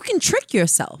 Mm-hmm. You can trick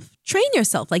yourself, train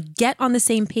yourself, like get on the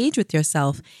same page with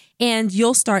yourself, and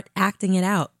you'll start acting it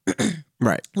out.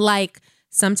 Right. Like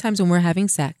sometimes when we're having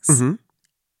sex, Mm-hmm.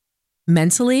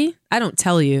 mentally, I don't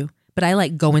tell you, but I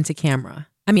like go into camera.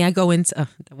 I mean, I go into,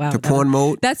 The porn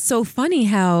mode. That's so funny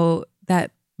how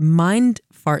that mind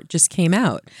fart just came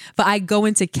out. But I go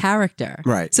into character.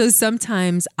 Right. So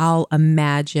sometimes I'll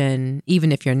imagine,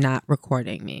 even if you're not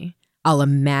recording me, I'll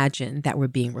imagine that we're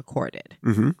being recorded.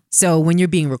 Mm-hmm. So when you're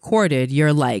being recorded,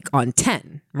 you're like on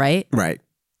 10, right? Right.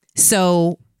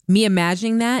 So me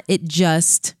imagining that, it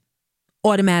just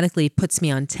automatically puts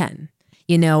me on 10.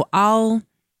 I'll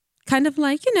kind of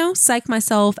like, psych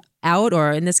myself out,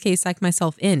 or in this case, psych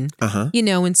myself in, Uh-huh.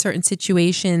 in certain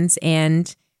situations.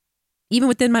 And even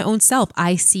within my own self,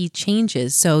 I see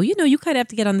changes. So, you kind of have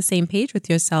to get on the same page with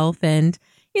yourself and,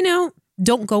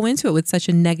 don't go into it with such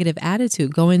a negative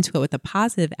attitude. Go into it with a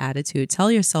positive attitude.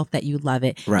 Tell yourself that you love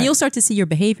it. Right. And you'll start to see your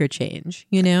behavior change,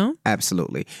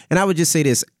 Absolutely. And I would just say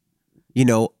this,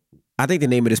 I think the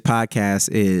name of this podcast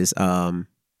is I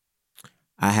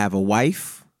have a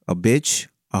wife, a bitch,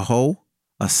 a hoe,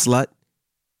 a slut,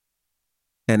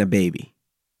 and a baby.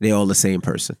 They're all the same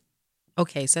person.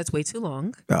 Okay, so that's way too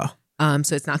long. Oh,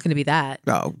 So it's not going to be that.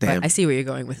 oh, damn. But I see where you're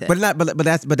going with it.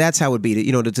 But that's how it would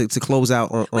be. To close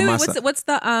out on wait, my what's side. what's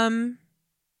the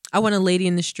I want a lady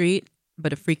in the street,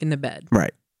 but a freak in the bed.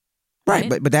 Right. Right,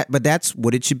 Right? but that's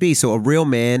what it should be. So a real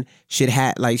man should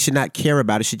not care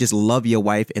about it. Should just love your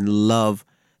wife and love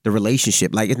the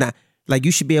relationship. Like, it's not like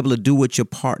you should be able to do with your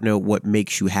partner what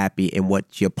makes you happy and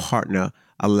what your partner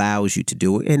allows you to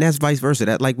do, and that's vice versa.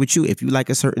 That, like with you, if you like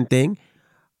a certain thing,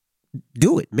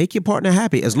 do it. Make your partner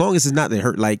happy, as long as it's not that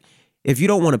hurt. Like, if you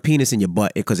don't want a penis in your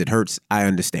butt because it hurts, I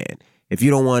understand. If you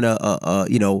don't want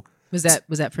Was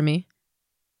that for me?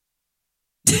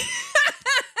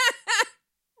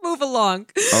 Move along.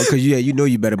 oh, because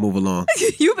you better move along.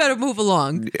 You better move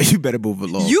along. You better move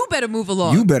along. You better move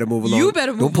along. You better move along. You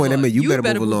better move Don't point at along. me. You, You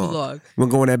better move along. along.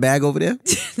 Want to go in that bag over there?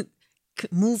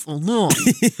 Move along.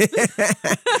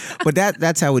 But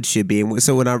that's how it should be. And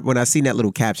so when I seen that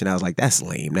little caption, I was like, that's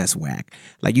lame. That's whack.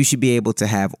 Like, you should be able to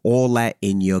have all that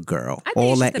in your girl, I think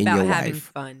all it's that just in about your having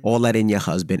wife, fun. all that in your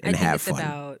husband, and I think have it's fun.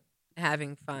 about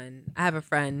having fun. I have a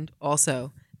friend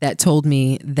also that told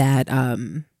me that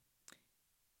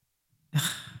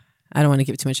I don't want to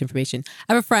give too much information.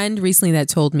 I have a friend recently that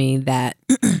told me that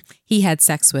he had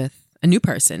sex with a new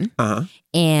person Uh-huh.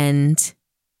 and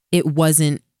it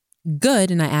wasn't good.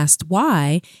 And I asked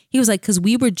why. He was like, because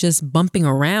we were just bumping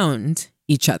around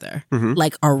each other. Mhm.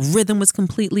 Like, our rhythm was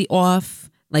completely off.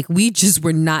 Like, we just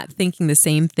were not thinking the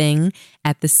same thing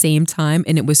at the same time.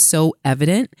 And it was so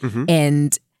evident. Mhm.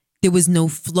 And there was no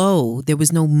flow. There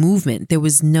was no movement. There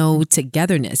was no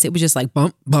togetherness. It was just like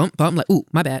bump, bump, bump. Like, ooh,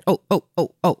 my bad. Oh.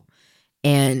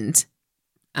 And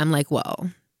I'm like,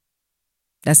 well,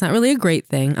 that's not really a great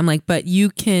thing. I'm like, but you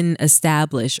can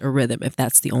establish a rhythm if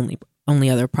that's the only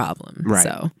other problem. Right.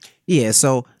 So Yeah,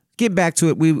 so get back to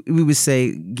it. We would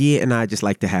say Gia and I just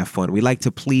like to have fun. We like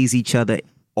to please each other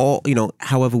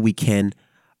however we can.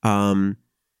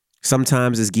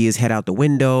 Sometimes it's Gia's head out the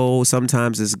window.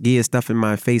 Sometimes it's Gia stuffing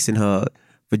my face in her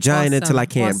vagina till I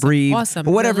can't breathe. Awesome.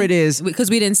 But whatever Really? it is, Because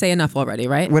we didn't say enough already,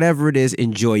 right? whatever it is,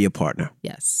 enjoy your partner.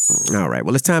 Yes. All right.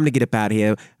 Well, it's time to get up out of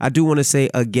here. I do want to say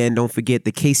again, don't forget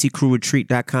the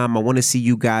KCCrewRetreat.com. I want to see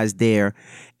you guys there.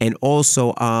 And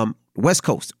also, West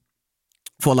Coast.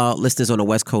 for our listeners on the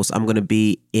West Coast, I'm going to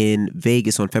be in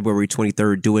Vegas on February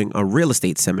 23rd doing a real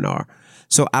estate seminar.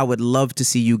 So I would love to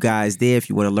see you guys there. If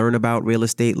you want to learn about real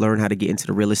estate, learn how to get into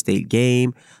the real estate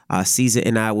game, Caesar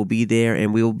and I will be there,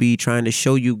 and we'll be trying to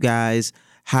show you guys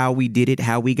how we did it,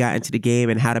 how we got into the game,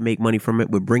 and how to make money from it.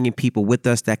 We're bringing people with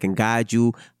us that can guide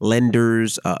you,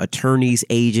 lenders, attorneys,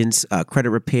 agents, credit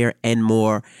repair, and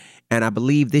more. And I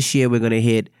believe this year we're going to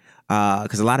hit,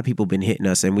 because a lot of people have been hitting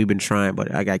us, and we've been trying,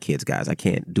 but I got kids, guys. I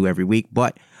can't do every week.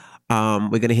 But we're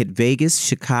going to hit Vegas,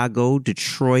 Chicago,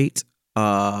 Detroit,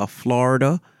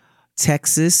 Florida,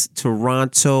 Texas,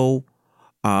 Toronto,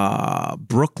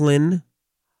 Brooklyn.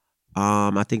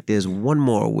 I think there's one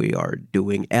more we are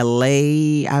doing.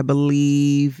 LA, I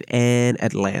believe, and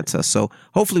Atlanta. So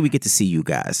hopefully we get to see you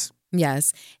guys.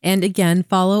 Yes. And again,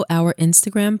 follow our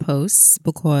Instagram posts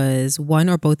because one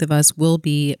or both of us will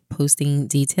be posting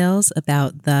details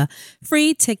about the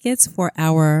free tickets for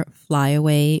our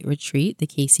flyaway retreat, the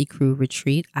KC Crew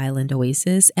Retreat Island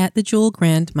Oasis at the Jewel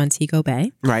Grand Montego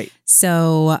Bay. Right.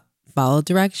 So follow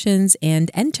directions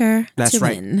and enter That's to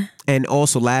right. win. And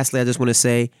also, lastly, I just want to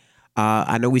say,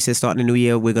 I know we said starting the new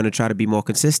year, we're going to try to be more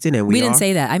consistent, and we didn't are.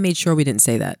 say that. I made sure we didn't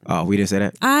say that. Oh, we didn't say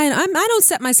that? I don't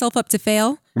set myself up to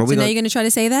fail. Well, So now you're going to try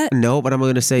to say that? No, but I'm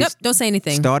going to say, Nope, don't say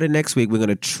anything. starting next week, we're going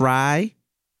to try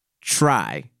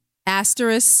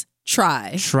Asterisk,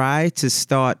 try. to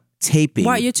start taping.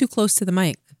 Why, you're too close to the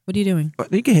mic. What are you doing?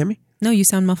 You can hear me. No, you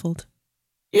sound muffled.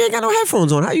 You ain't got no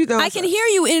headphones on. How you doing? I can hear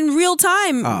you in real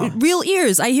time, Oh. real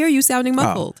ears. I hear you sounding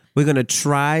muffled. We're going to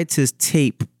try to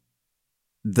tape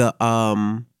the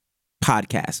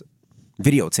podcast,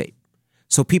 videotape.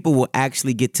 So people will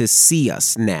actually get to see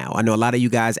us now. I know a lot of you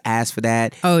guys ask for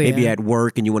that. Oh, yeah. Maybe you're at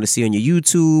work and you want to see on your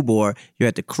YouTube, or you're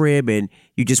at the crib and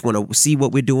you just want to see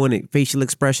what we're doing and facial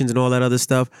expressions and all that other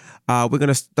stuff. We're going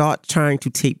to start trying to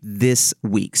tape this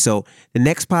week. So the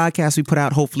next podcast we put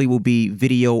out hopefully will be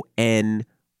video and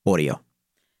audio.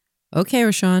 Okay,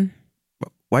 Rashawn.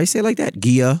 Why you say it like that?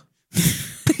 Gia.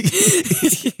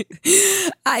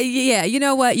 Yeah, you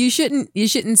know what? You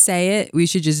shouldn't say it. We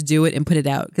should just do it and put it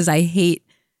out because I hate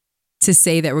to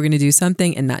say that we're going to do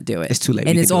something and not do it. It's too late.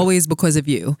 And We it's can do it. always because of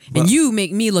you. Well- And you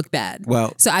make me look bad.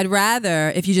 Well- so I'd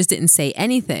rather if you just didn't say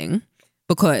anything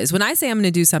because when I say I'm going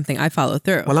to do something, I follow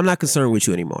through. Well, I'm not concerned with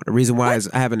you anymore. The reason why is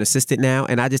I have an assistant now,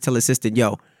 and I just tell the assistant,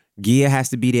 yo, Gia has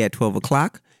to be there at 12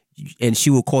 o'clock, and she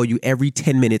will call you every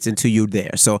 10 minutes until you're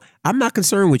there. So I'm not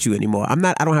concerned with you anymore. I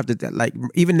don't have to, like,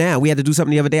 even now, we had to do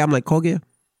something the other day. I'm like, call Gia.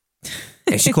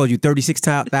 And she called you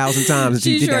 36,000 times until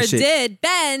she you did sure that shit. did.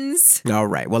 Benz. All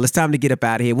right. Well, it's time to get up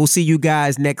out of here. We'll see you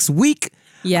guys next week.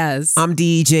 Yes. I'm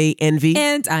DJ Envy.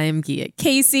 And I am Gia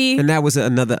Casey. And that was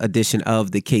another edition of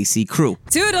the KC Crew.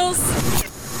 Toodles.